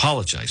 hasn't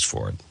apologized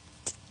for it.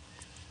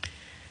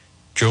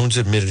 Jones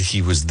admitted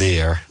he was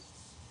there,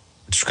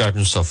 described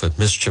himself as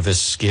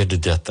mischievous, scared to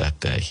death that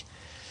day.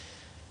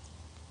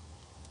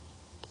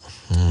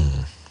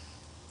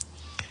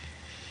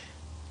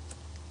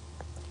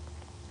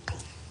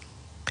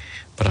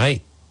 But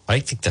I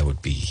think that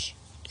would be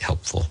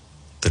helpful,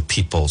 that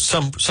people,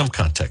 some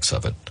context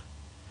of it.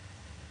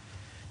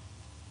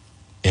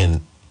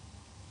 And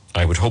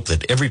I would hope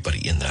that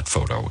everybody in that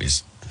photo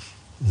is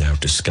now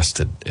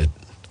disgusted at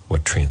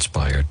what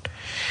transpired.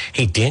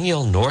 Hey,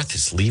 Danielle North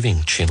is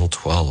leaving Channel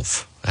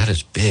 12. That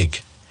is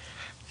big.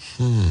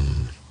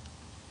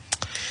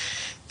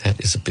 That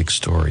is a big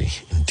story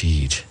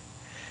indeed.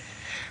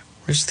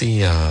 Where's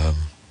the, I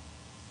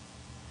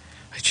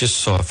just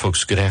saw,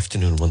 folks, good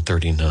afternoon,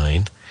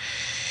 1:39.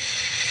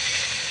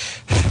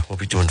 We'll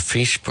be doing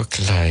Facebook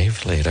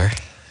Live later.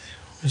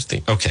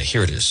 Okay,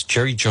 here it is.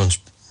 Jerry Jones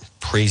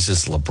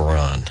praises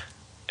LeBron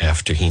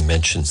after he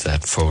mentions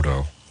that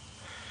photo.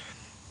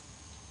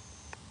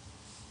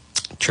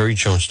 Jerry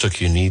Jones took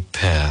a unique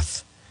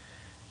path,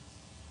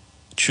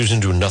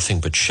 choosing to do nothing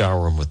but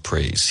shower him with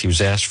praise. He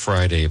was asked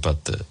Friday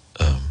about the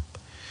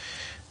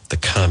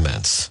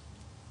comments.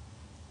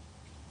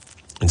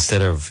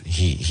 Instead of,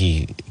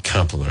 he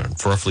complimented him.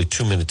 For roughly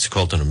 2 minutes, he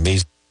called an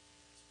amazing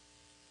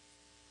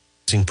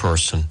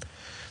person.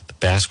 The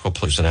basketball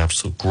player is an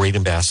absolute great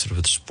ambassador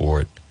for the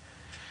sport.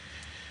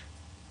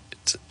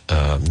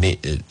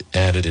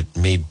 It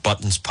made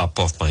buttons pop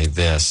off my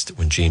vest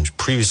when James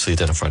previously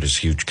identified as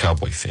a huge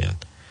Cowboy fan.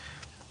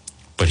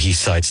 But he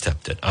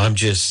sidestepped it. I'm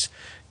just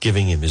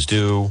giving him his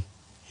due,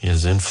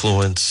 his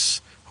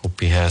influence. Hope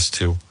he has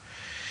to.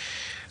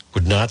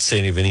 Would not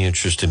say of any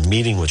interest in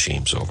meeting with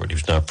James over it. He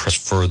was not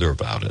pressed further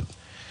about it.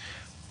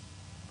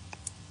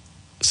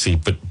 See,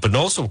 but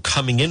also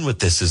coming in with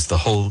this is the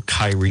whole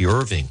Kyrie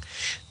Irving.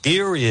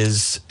 There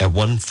is, at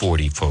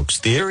 140, folks,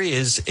 there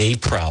is a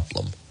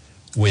problem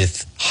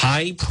with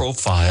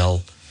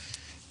high-profile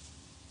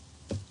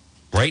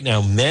right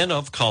now, men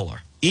of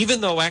color,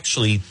 even though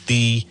actually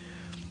the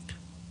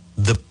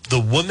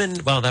woman,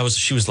 well,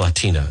 she was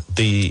Latina.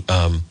 The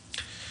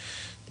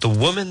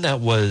woman that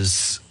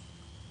was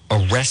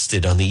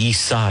arrested on the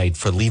east side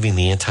for leaving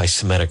the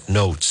anti-Semitic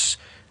notes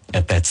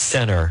at that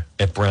center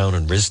at Brown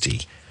and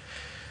RISD.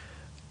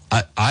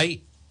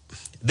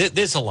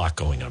 There's a lot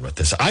going on with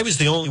this. I was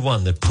the only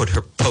one that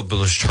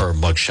published her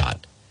mugshot.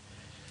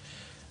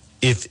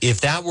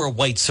 If that were a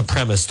white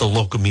supremacist, the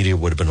local media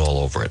would have been all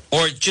over it.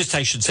 Or just,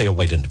 I should say, a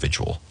white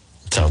individual.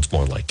 It sounds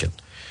more like it.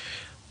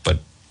 But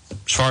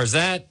as far as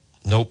that,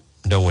 nope,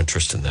 no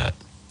interest in that.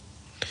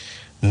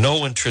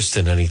 No interest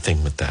in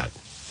anything with that.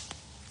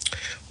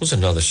 Was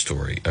another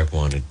story I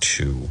wanted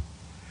to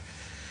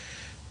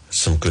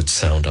some good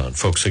sound on.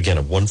 Folks, again,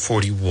 at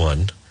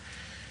 141.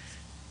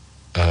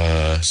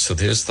 So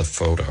there's the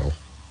photo.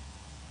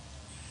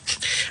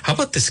 How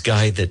about this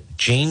guy that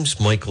James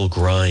Michael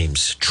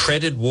Grimes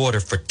treaded water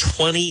for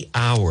 20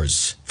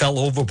 hours, fell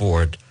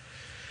overboard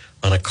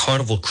on a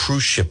Carnival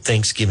cruise ship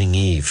Thanksgiving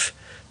Eve,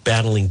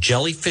 battling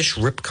jellyfish,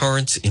 rip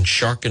currents in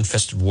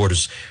shark-infested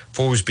waters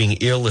before he was being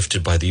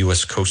airlifted by the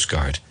U.S. Coast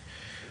Guard.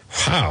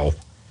 Wow.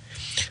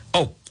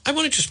 Oh, I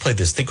want to just play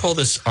this. They call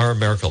this Our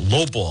America.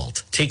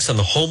 Lowballed takes on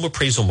the home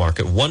appraisal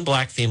market. One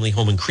black family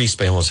home increased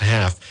by almost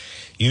half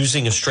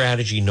using a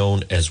strategy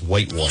known as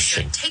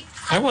whitewashing.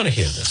 I want to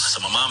hear this.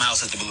 So my mom's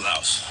house is the blue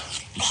house.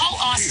 Paul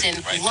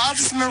Austin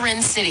loves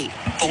Marin City.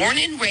 Born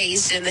and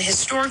raised in the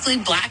historically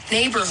black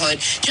neighborhood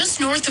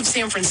just north of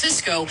San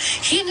Francisco,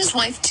 he and his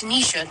wife,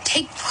 Tanisha,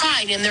 take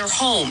pride in their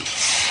home.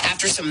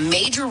 After some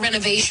major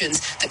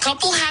renovations, the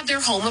couple had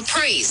their home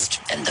appraised,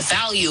 and the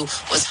value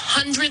was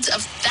hundreds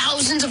of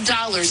thousands of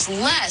dollars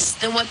less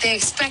than what they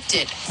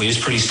expected. We was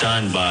pretty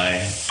stunned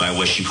by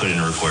what she put in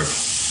the report.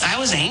 I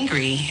was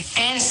angry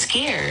and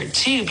scared,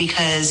 too,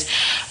 because,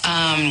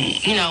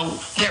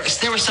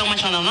 there was so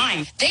much on the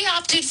line. They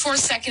opted for a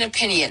second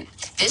opinion,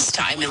 this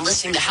time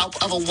enlisting the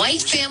help of a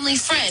white family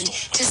friend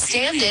to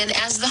stand in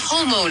as the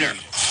homeowner.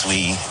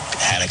 We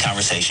had a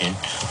conversation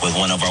with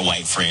one of our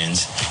white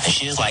friends, and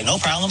she was like, no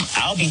problem,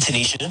 I'll be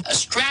Tanisha. A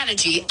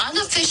strategy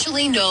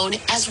unofficially known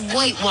as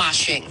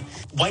whitewashing.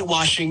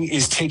 Whitewashing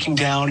is taking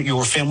down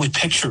your family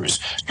pictures,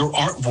 your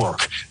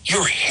artwork,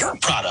 your hair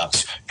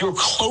products, your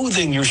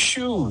clothing, your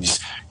shoes,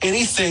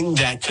 anything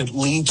that could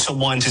lead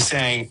someone to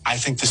saying, I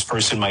think this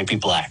person might be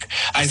black.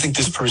 I think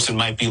this person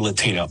might be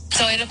Latino.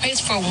 So it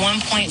appraised for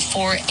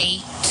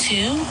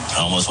 $1.482.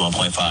 Almost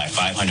 $1.5,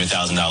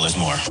 $500,000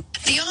 more.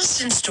 The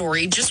Austin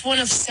story, just one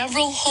of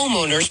several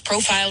homeowners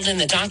profiled in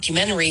the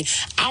documentary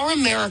Our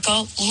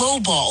America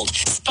Lowballed,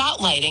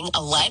 spotlighting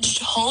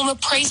alleged home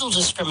appraisal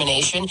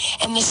discrimination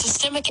and the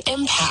systemic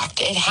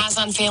impact it has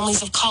on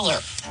families of color.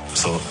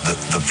 So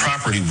the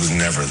property was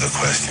never the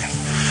question.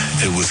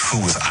 It was who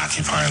was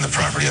occupying the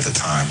property at the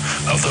time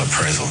of the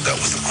appraisal that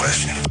was the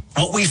question.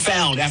 What we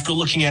found after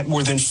looking at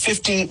more than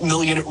 50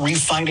 million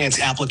refinance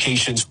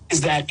applications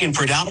is that in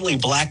predominantly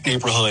black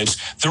neighborhoods,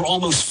 they're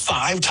almost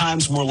 5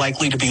 times more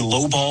likely to be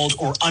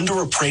lowballed or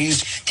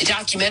underappraised. The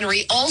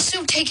documentary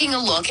also taking a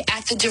look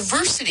at the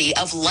diversity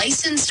of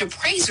licensed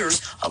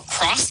appraisers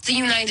across the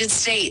United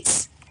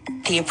States.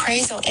 The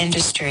appraisal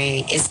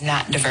industry is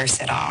not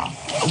diverse at all.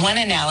 One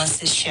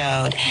analysis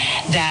showed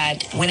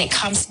that when it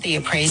comes to the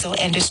appraisal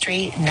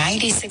industry,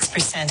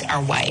 96%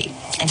 are white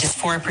and just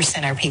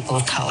 4% are people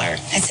of color.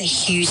 That's a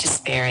huge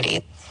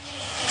disparity.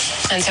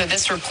 And so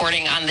this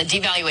reporting on the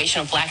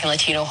devaluation of black and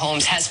Latino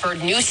homes has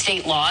spurred new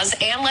state laws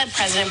and led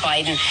President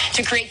Biden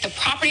to create the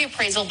Property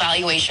Appraisal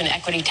Valuation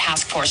Equity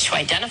Task Force to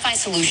identify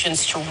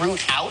solutions to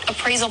root out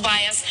appraisal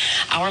bias.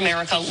 Our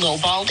America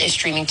Lowballed is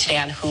streaming today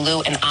on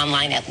Hulu and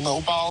online at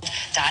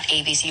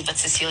lowballed.abc. But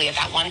Cecilia,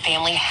 that one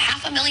family,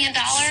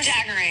 $500,000?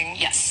 Staggering.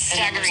 Yes.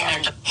 Staggering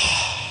number.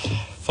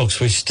 Folks,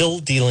 we're still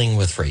dealing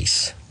with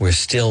race. We're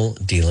still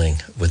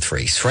dealing with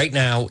race. Right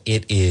now,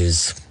 it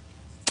is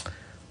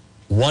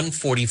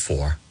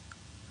 1:44.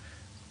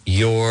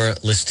 You're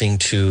listening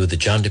to the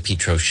John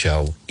DePietro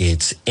Show.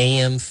 It's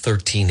AM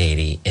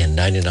 1380 and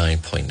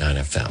 99.9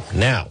 FM.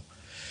 Now,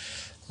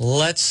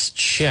 let's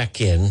check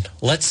in.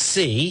 Let's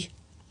see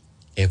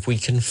if we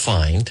can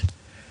find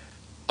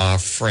our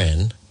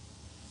friend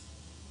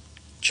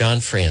John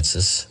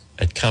Francis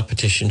at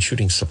Competition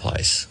Shooting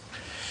Supplies.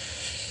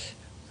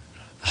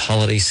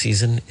 Holiday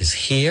season is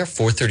here.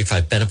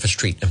 435 Benefit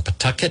Street in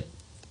Pawtucket.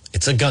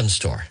 It's a gun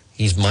store.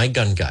 He's my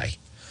gun guy.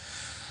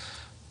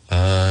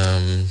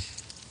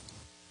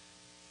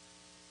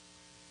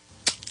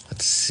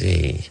 Let's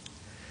see.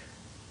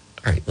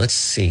 All right, let's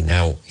see.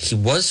 Now, he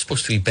was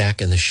supposed to be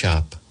back in the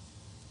shop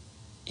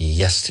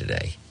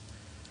yesterday.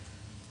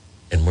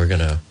 And we're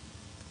going to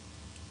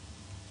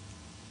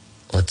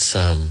let's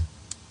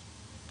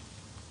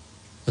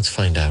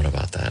find out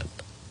about that.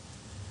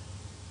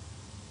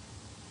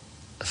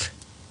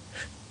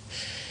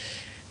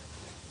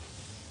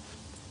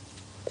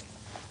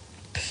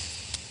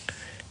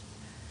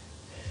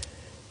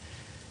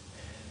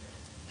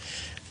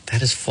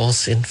 That is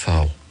false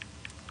info.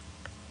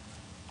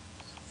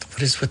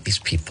 What is with these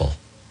people?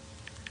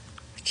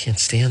 I can't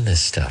stand this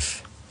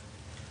stuff.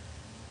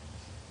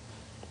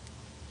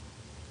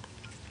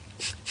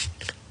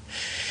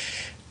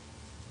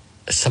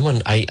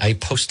 Someone, I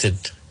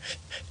posted,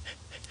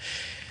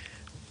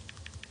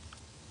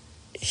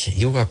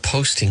 you are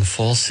posting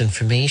false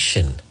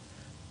information.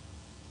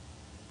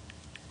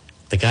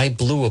 The guy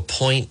blew a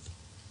 .07.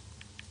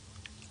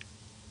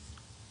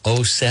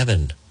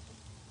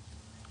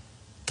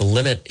 The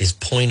limit is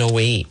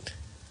 .08.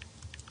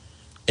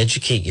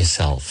 Educate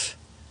yourself.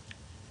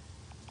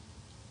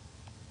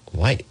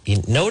 Why?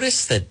 You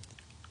notice that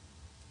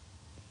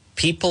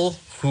people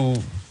who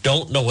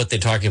don't know what they're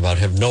talking about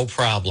have no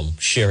problem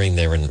sharing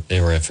their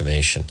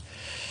information.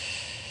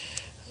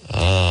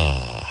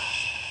 Ah,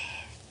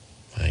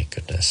 my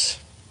goodness.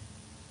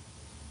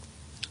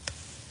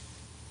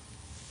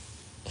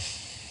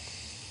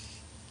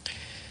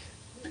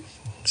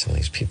 Some of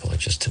these people are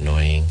just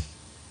annoying.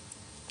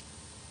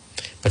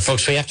 But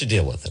folks, we have to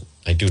deal with it.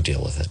 I do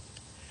deal with it.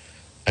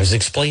 I was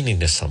explaining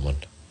to someone.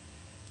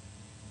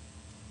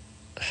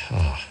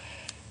 Oh,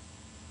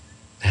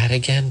 that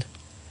again?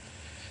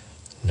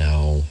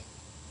 No,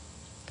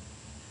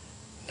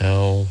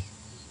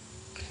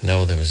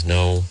 there was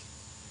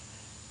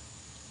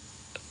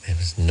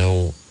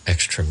no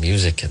extra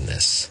music in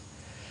this.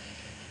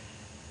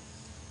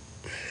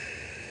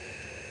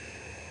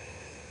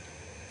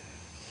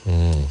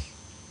 You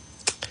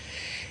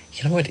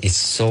know what is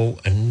so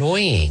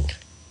annoying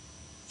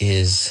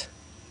is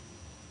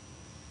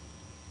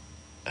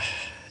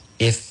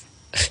if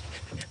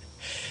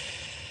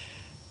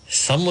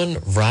someone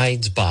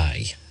rides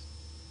by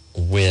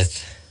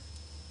with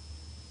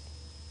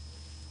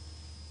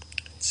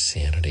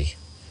insanity.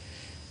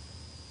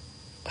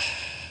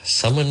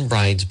 Someone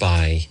rides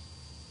by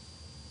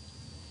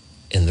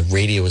and the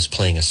radio is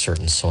playing a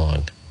certain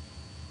song.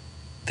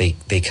 They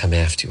come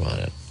after you on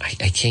it.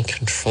 I can't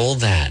control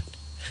that.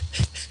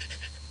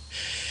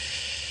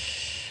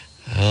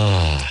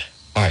 All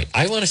right.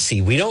 I want to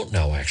see. We don't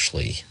know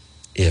actually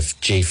if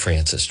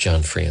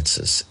John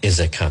Francis is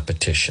at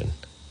Competition.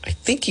 I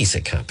think he's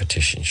at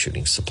Competition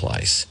Shooting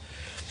Supplies.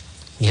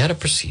 He had a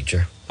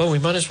procedure. Well, we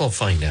might as well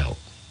find out.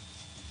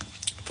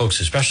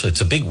 Folks, especially,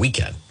 it's a big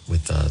weekend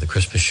with the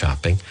Christmas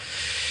shopping.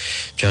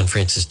 John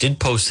Francis did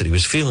post that he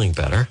was feeling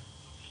better.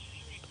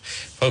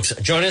 Folks,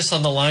 join us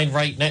on the line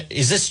right now.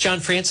 Is this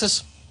John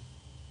Francis?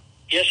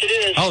 Yes, it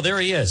is. Oh, there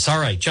he is. All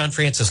right, John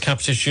Francis,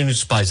 Competition Shooting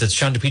Supplies. That's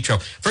John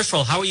DePietro. First of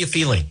all, how are you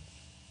feeling?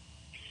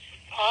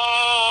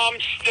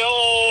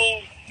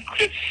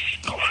 It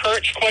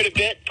hurts quite a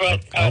bit,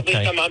 but at least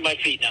I'm on my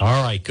feet now.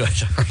 All right, good.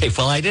 All right.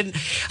 Well,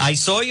 I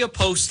saw you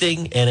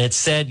posting, and it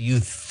said you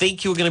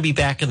think you were going to be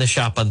back in the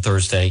shop on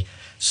Thursday.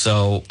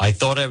 So I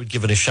thought I would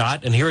give it a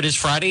shot. And here it is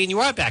Friday, and you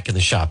are back in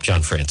the shop,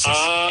 John Francis.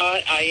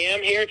 I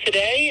am here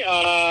today.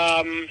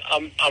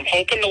 I'm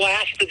hoping to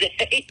last the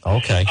day.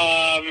 Okay.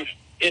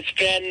 It's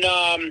been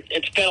a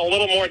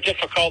little more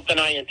difficult than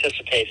I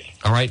anticipated.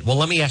 All right. Well,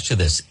 let me ask you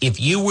this. If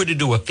you were to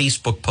do a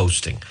Facebook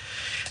posting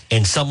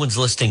and someone's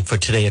listening for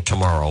today or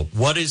tomorrow,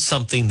 what is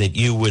something that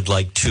you would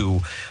like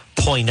to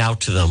point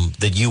out to them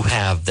that you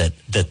have that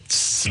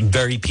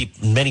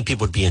many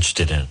people would be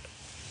interested in?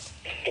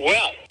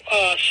 Well,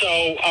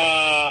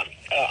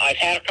 I've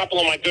had a couple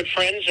of my good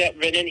friends that have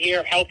been in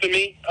here helping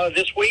me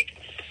this week.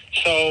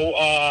 So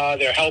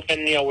they're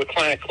helping, we're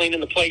kind of cleaning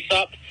the place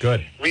up.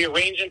 Good.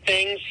 Rearranging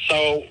things.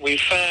 So we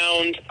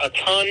found a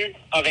ton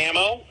of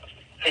ammo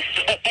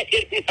that I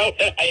didn't know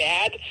that I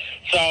had.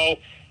 So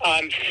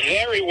I'm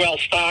very well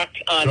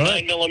stocked on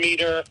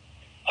 9mm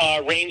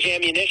range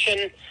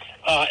ammunition.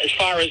 As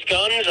far as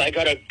guns, I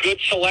got a good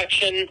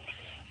selection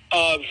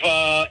of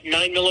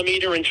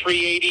 9mm and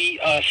 380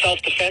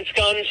 self-defense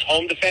guns,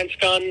 home defense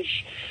guns.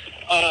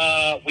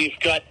 We've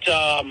got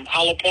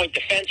hollow point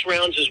defense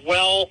rounds as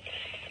well.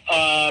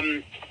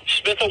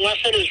 Smith &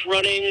 Wesson is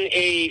running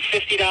a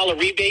 $50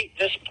 rebate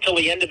till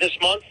the end of this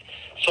month.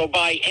 So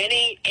buy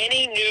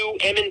any new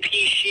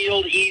M&P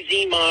Shield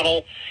EZ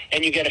model,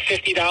 and you get a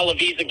 $50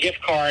 Visa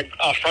gift card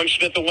from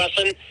Smith &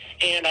 Wesson.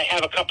 And I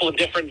have a couple of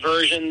different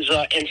versions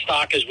in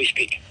stock as we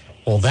speak.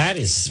 Well, that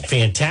is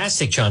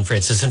fantastic, John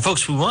Francis. And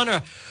folks, we want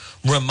to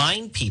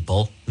remind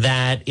people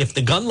that if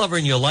the gun lover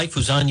in your life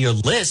who's on your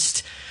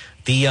list,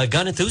 the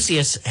gun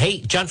enthusiast,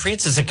 hey, John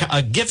Francis,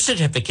 a gift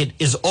certificate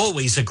is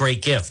always a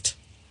great gift.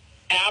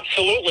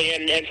 Absolutely,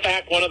 and in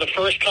fact, one of the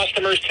first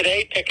customers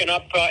today picking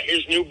up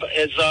his new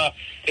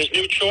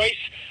choice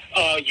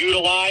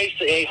utilized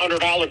a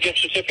 $100 gift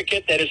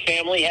certificate that his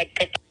family had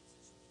picked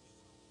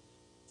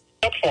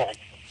up for him.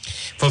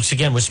 Folks,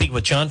 again, we're speaking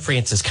with John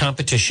Francis,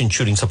 Competition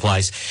Shooting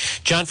Supplies.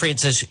 John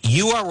Francis,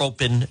 you are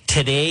open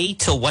today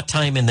till what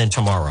time, and then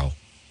tomorrow?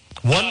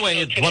 One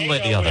way or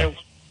the other.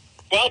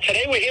 Well,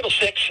 today we're here till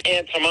 6,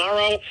 and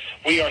tomorrow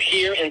we are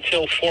here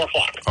until 4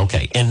 o'clock.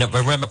 Okay, and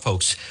remember,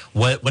 folks,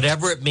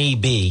 whatever it may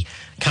be,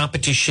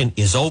 competition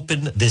is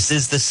open. This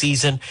is the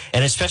season,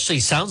 and especially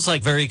sounds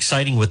like very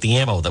exciting with the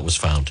ammo that was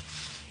found.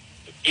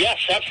 Yes,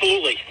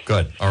 absolutely.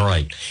 Good. All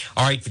right,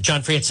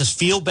 John Francis,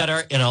 feel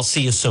better, and I'll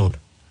see you soon.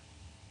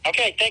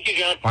 Okay, thank you,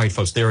 John. All right,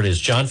 folks, there it is.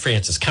 John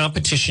Francis,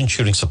 Competition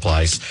Shooting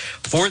Supplies,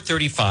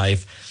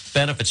 435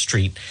 Benefit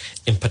Street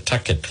in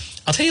Pawtucket.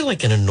 I'll tell you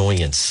like an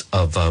annoyance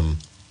of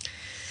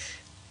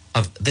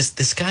of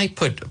this guy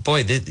put,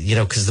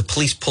 because the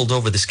police pulled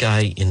over this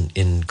guy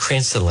in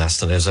Cranston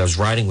last night as I was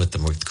riding with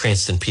them with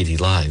Cranston PD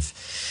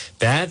Live.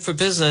 Bad for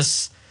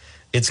business.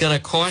 It's going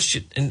to cost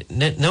you.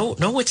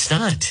 No, it's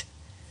not.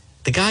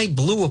 The guy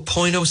blew a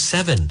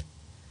 .07.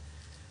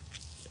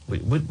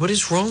 What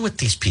is wrong with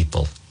these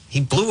people? He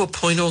blew a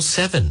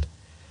 .07.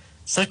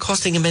 It's not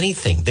costing him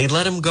anything. They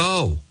let him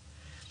go.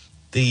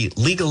 The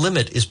legal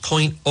limit is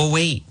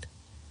 .08.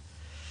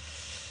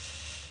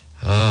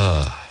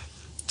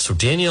 So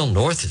Danielle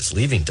North is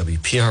leaving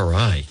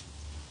WPRI.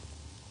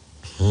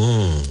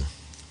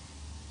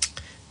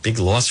 Big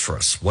loss for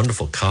us.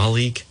 Wonderful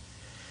colleague.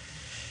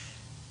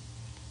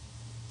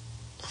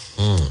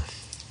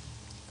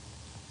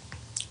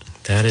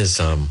 That is,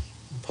 I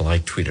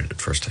tweeted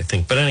it first, I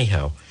think. But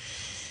anyhow,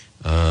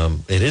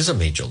 it is a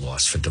major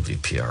loss for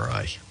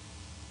WPRI.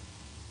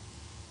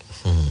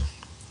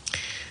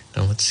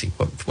 Now, let's see.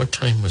 What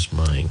time was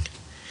mine?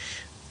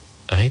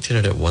 I did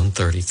it at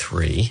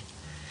 1:33.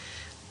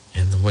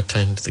 And then what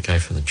time did the guy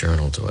from the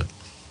Journal do it?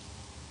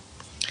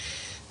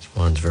 This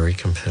one's very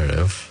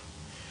competitive.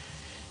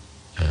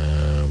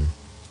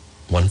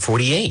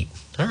 1:48.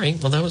 All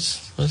right. Well, that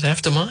was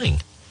after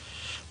mine.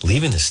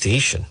 Leaving the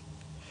station.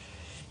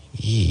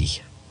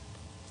 Yee.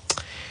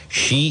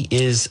 She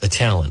is a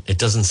talent. It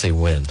doesn't say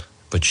when,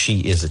 but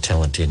she is a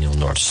talent, Danielle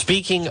North.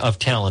 Speaking of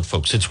talent,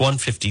 folks, it's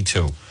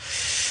 1:52.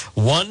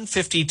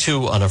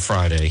 1:52 on a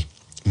Friday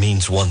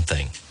means one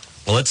thing.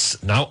 Well,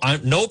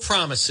 no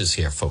promises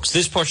here, folks.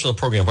 This portion of the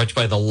program brought to you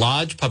by the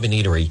Lodge Pub and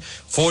Eatery,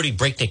 40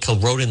 Breakneck Hill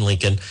Road in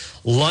Lincoln.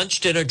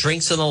 Lunch, dinner,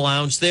 drinks in the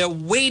lounge. They're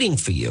waiting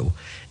for you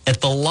at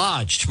the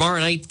Lodge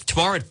tomorrow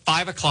at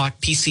 5 o'clock,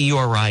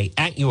 PCURI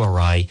at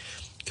URI.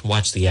 You can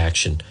watch the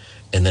action.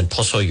 And then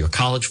plus all your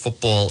college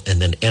football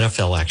and then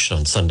NFL action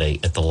on Sunday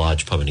at the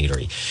Lodge Pub and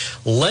Eatery.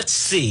 Let's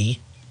see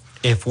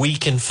if we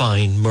can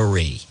find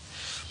Marie.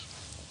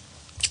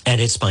 And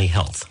It's My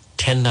Health.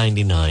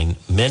 1099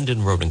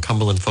 Mendon Road in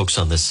Cumberland, folks,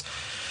 on this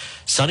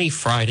sunny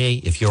Friday.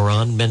 If you're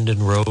on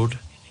Mendon Road,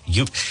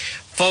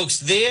 folks,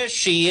 there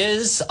she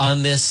is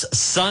on this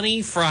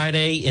sunny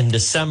Friday in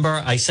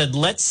December. I said,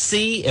 let's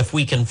see if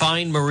we can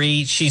find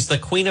Marie. She's the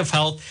Queen of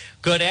Health.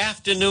 Good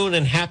afternoon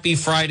and happy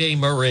Friday,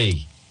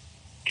 Marie.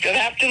 Good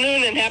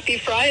afternoon and happy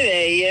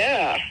Friday,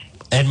 yeah.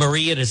 And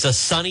Marie, it is a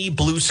sunny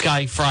blue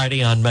sky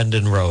Friday on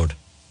Mendon Road.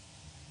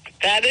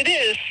 That it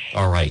is.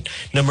 All right.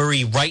 Now,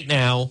 Marie, right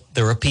now,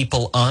 there are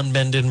people on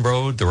Mendon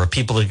Road. There are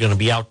people that are going to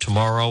be out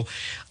tomorrow.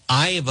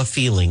 I have a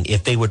feeling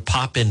if they would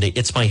pop into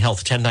It's My Health,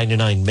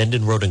 1099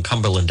 Mendon Road in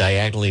Cumberland,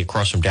 diagonally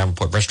across from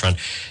Davenport Restaurant,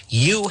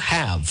 you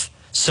have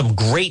some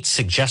great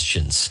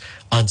suggestions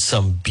on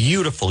some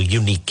beautiful,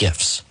 unique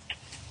gifts.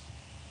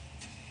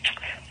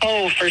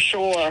 Oh, for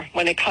sure.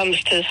 When it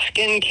comes to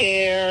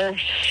skincare,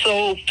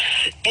 soaps,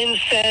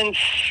 incense,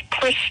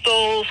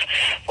 crystals,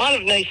 a lot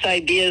of nice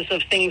ideas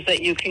of things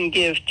that you can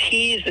give.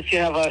 Teas, if you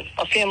have a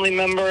family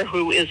member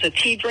who is a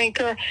tea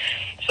drinker.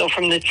 So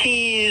from the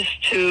teas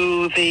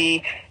to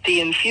the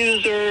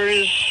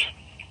infusers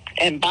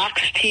and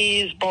box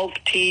teas, bulk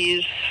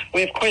teas,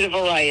 we have quite a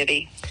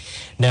variety.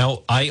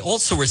 Now, I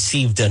also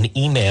received an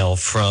email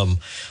from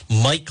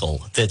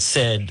Michael that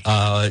said,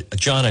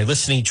 John, I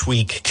listen each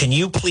week. Can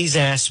you please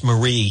ask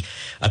Marie?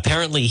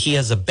 Apparently, he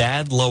has a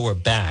bad lower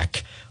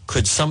back.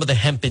 Could some of the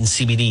hemp and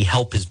CBD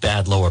help his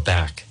bad lower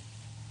back?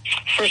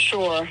 For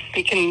sure.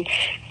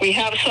 We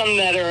have some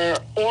that are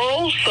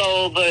oral,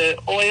 so the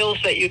oils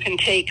that you can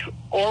take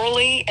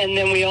orally, and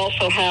then we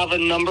also have a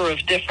number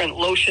of different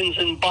lotions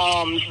and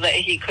balms that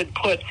he could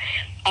put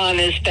on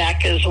his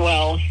back as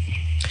well.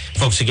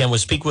 Folks, again, we'll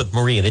speak with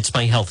Marie at It's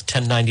My Health,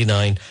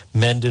 1099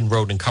 Mendon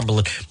Road in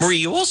Cumberland. Marie,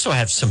 you also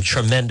have some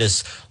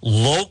tremendous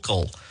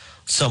local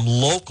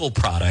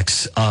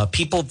products,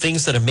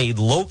 things that are made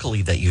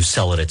locally that you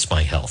sell at It's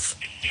My Health.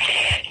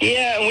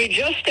 Yeah, and we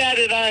just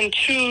added on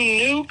 2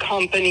 new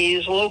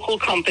companies, local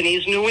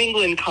companies, New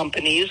England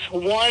companies,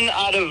 one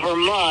out of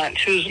Vermont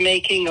who's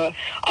making a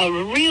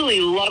really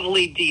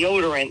lovely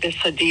deodorant.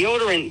 It's a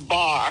deodorant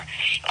bar.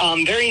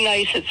 Very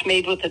nice. It's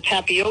made with a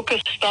tapioca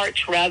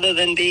starch rather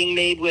than being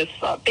made with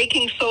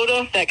baking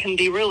soda. That can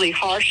be really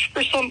harsh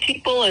for some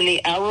people, and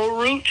the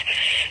arrowroot.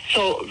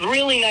 So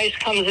really nice,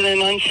 comes in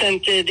an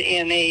unscented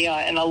and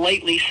a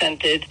lightly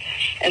scented.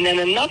 And then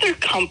another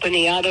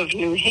company out of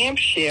New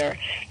Hampshire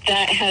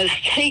that has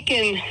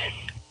taken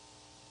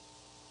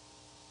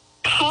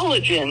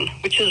collagen,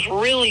 which is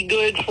really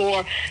good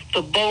for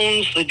the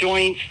bones, the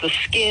joints, the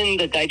skin,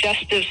 the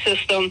digestive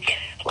system.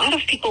 A lot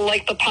of people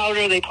like the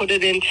powder. They put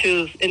it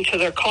into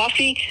their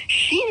coffee.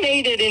 She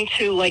made it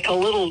into like a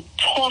little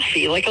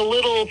toffee, like a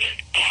little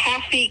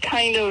taffy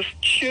kind of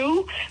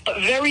chew, but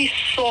very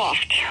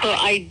soft. Her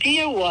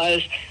idea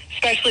was,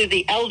 especially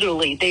the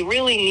elderly, they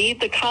really need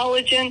the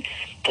collagen.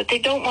 that they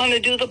don't want to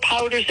do the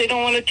powders, they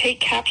don't want to take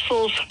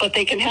capsules, but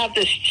they can have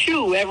this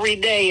chew every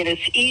day, and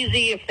it's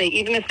easy.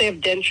 Even if they have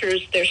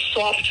dentures, they're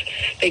soft.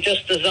 They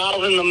just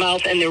dissolve in the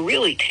mouth, and they're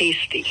really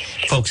tasty.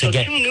 Folks, so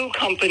again, 2 new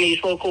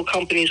companies, local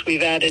companies,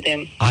 we've added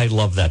in. I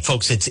love that,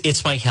 folks.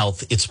 It's My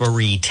Health. It's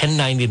Marie,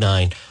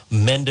 1099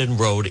 Mendon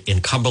Road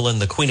in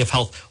Cumberland, the Queen of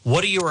Health.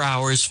 What are your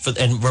hours for?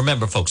 And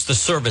remember, folks, the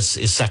service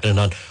is second to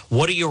none.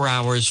 What are your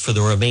hours for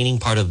the remaining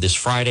part of this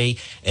Friday?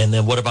 And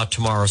then what about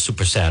tomorrow,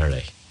 Super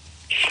Saturday?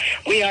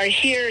 We are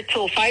here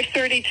till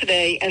 5:30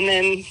 today, and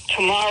then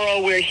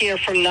tomorrow we're here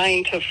from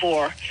 9 to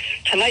 4.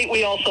 Tonight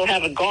we also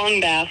have a gong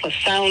bath, a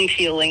sound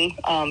healing,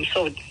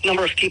 so a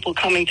number of people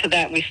coming to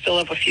that. We still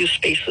have a few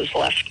spaces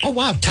left. Oh,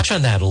 wow. Touch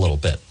on that a little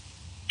bit.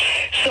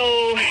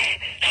 So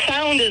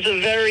sound is a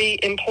very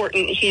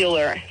important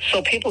healer.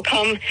 So people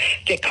come,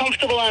 get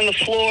comfortable on the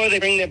floor. They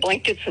bring their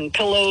blankets and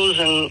pillows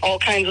and all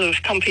kinds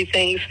of comfy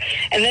things.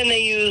 And then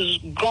they use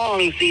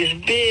gongs, these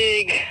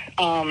big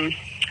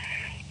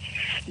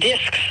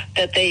discs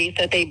that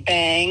they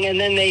bang, and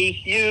then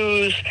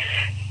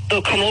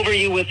they'll come over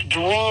you with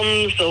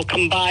drums, they'll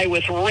come by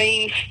with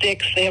rain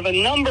sticks. They have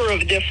a number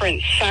of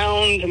different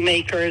sound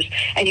makers,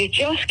 and you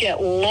just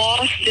get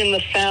lost in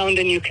the sound,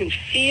 and you can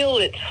feel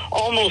it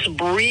almost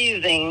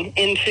breathing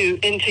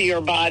into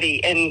your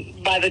body.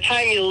 And by the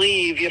time you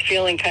leave, you're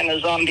feeling kind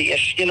of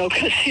zombie-ish,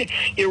 because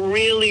you're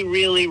really,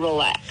 really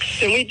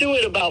relaxed. And we do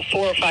it about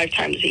 4 or 5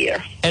 times a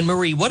year. And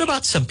Marie, what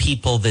about some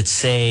people that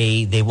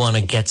say they want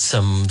to get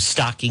some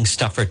stocking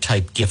stuffer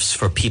type gifts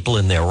for people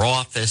in their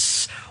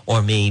office,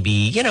 or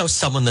maybe,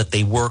 someone that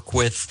they work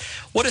with?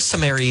 What are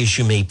some areas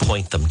you may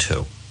point them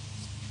to?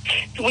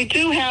 We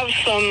do have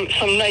some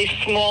nice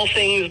small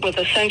things with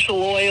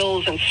essential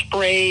oils and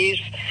sprays.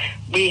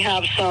 We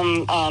have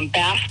some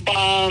bath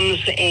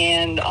bombs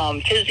and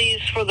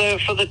fizzies for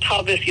the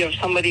tub if you have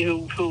somebody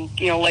who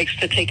likes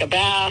to take a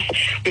bath.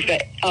 We've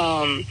got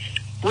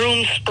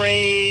room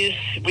sprays.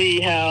 We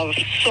have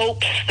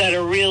soaps that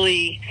are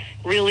really,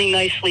 really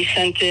nicely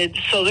scented.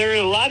 So there are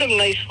a lot of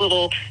nice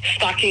little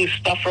stocking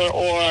stuffer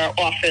or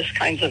office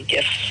kinds of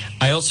gifts.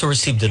 I also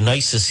received the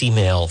nicest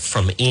email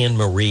from Anne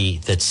Marie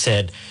that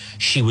said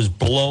she was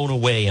blown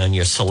away on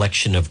your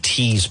selection of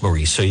teas,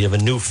 Marie. So you have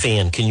a new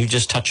fan. Can you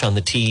just touch on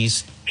the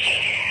teas?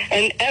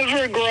 An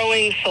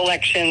ever-growing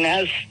selection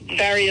as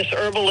various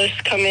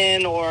herbalists come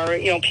in, or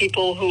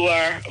people who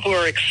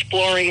are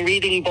exploring,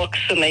 reading books,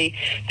 and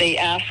they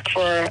ask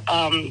for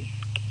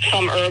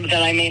some herb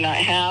that I may not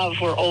have.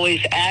 We're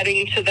always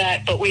adding to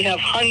that, but we have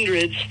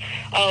hundreds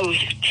of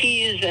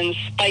teas and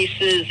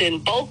spices in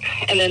bulk,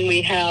 and then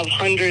we have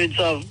hundreds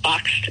of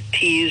boxed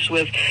teas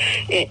with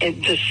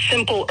just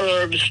simple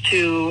herbs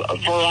to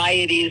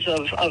varieties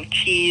of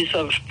teas,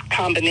 of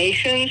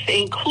combinations,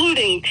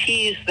 including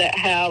teas that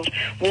have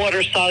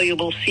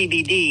water-soluble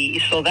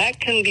CBD. So that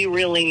can be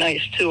really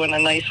nice, too, and a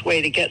nice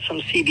way to get some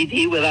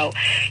CBD without,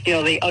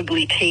 the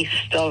ugly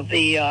taste of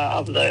the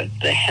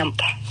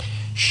hemp.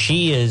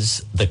 She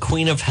is the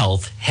Queen of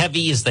Health.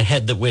 Heavy is the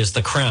head that wears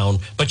the crown,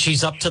 but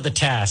she's up to the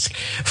task.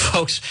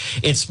 Folks,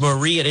 it's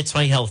Marie at It's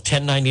My Health,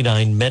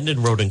 1099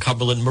 Mendon Road in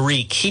Cumberland.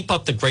 Marie, keep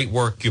up the great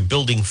work. You're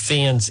building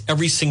fans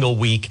every single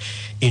week.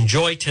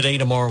 Enjoy today,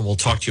 tomorrow, and we'll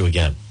talk to you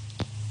again.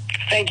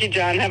 Thank you,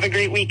 John. Have a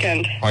great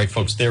weekend. All right,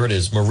 folks, there it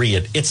is. Marie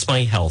at It's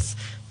My Health,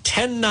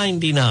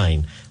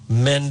 1099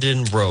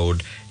 Mendon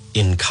Road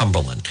in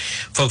Cumberland.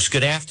 Folks,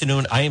 good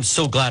afternoon. I am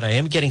so glad I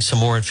am getting some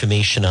more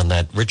information on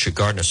that Richard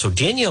Gardner. So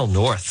Danielle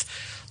North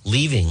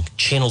leaving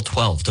Channel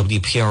 12,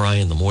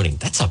 WPRI in the morning.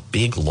 That's a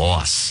big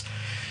loss.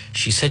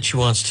 She said she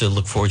wants to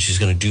look forward. She's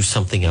going to do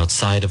something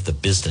outside of the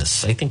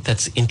business. I think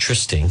that's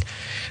interesting.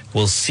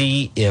 We'll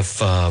see if,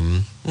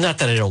 not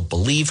that I don't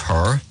believe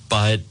her,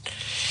 but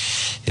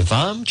if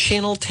I'm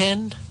Channel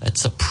 10,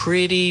 that's a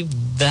pretty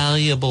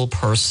valuable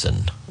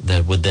person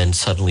that would then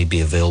suddenly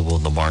be available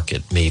in the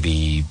market,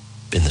 maybe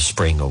in the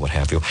spring or what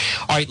have you.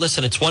 All right,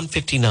 listen, it's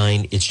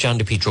 1:59. It's John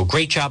DePietro.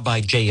 Great job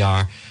by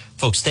JR.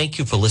 Folks, thank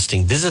you for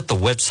listening. Visit the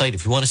website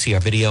if you want to see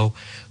our video,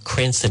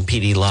 Cranston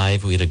PD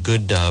Live. We had a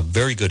good,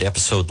 very good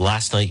episode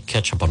last night.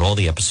 Catch up on all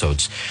the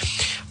episodes.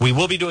 We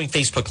will be doing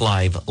Facebook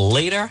Live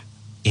later.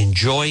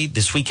 Enjoy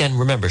this weekend.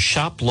 Remember,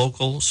 shop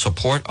local,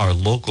 support our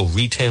local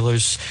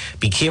retailers.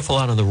 Be careful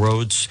out on the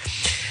roads.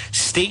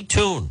 Stay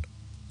tuned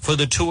for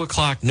the 2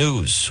 o'clock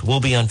news. We'll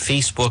be on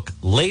Facebook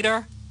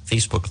later.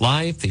 Facebook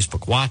Live,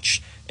 Facebook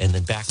Watch, and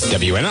then back.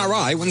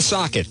 WNRI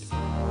Woonsocket.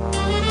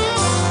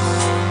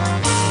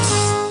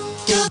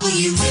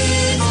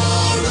 WNRI.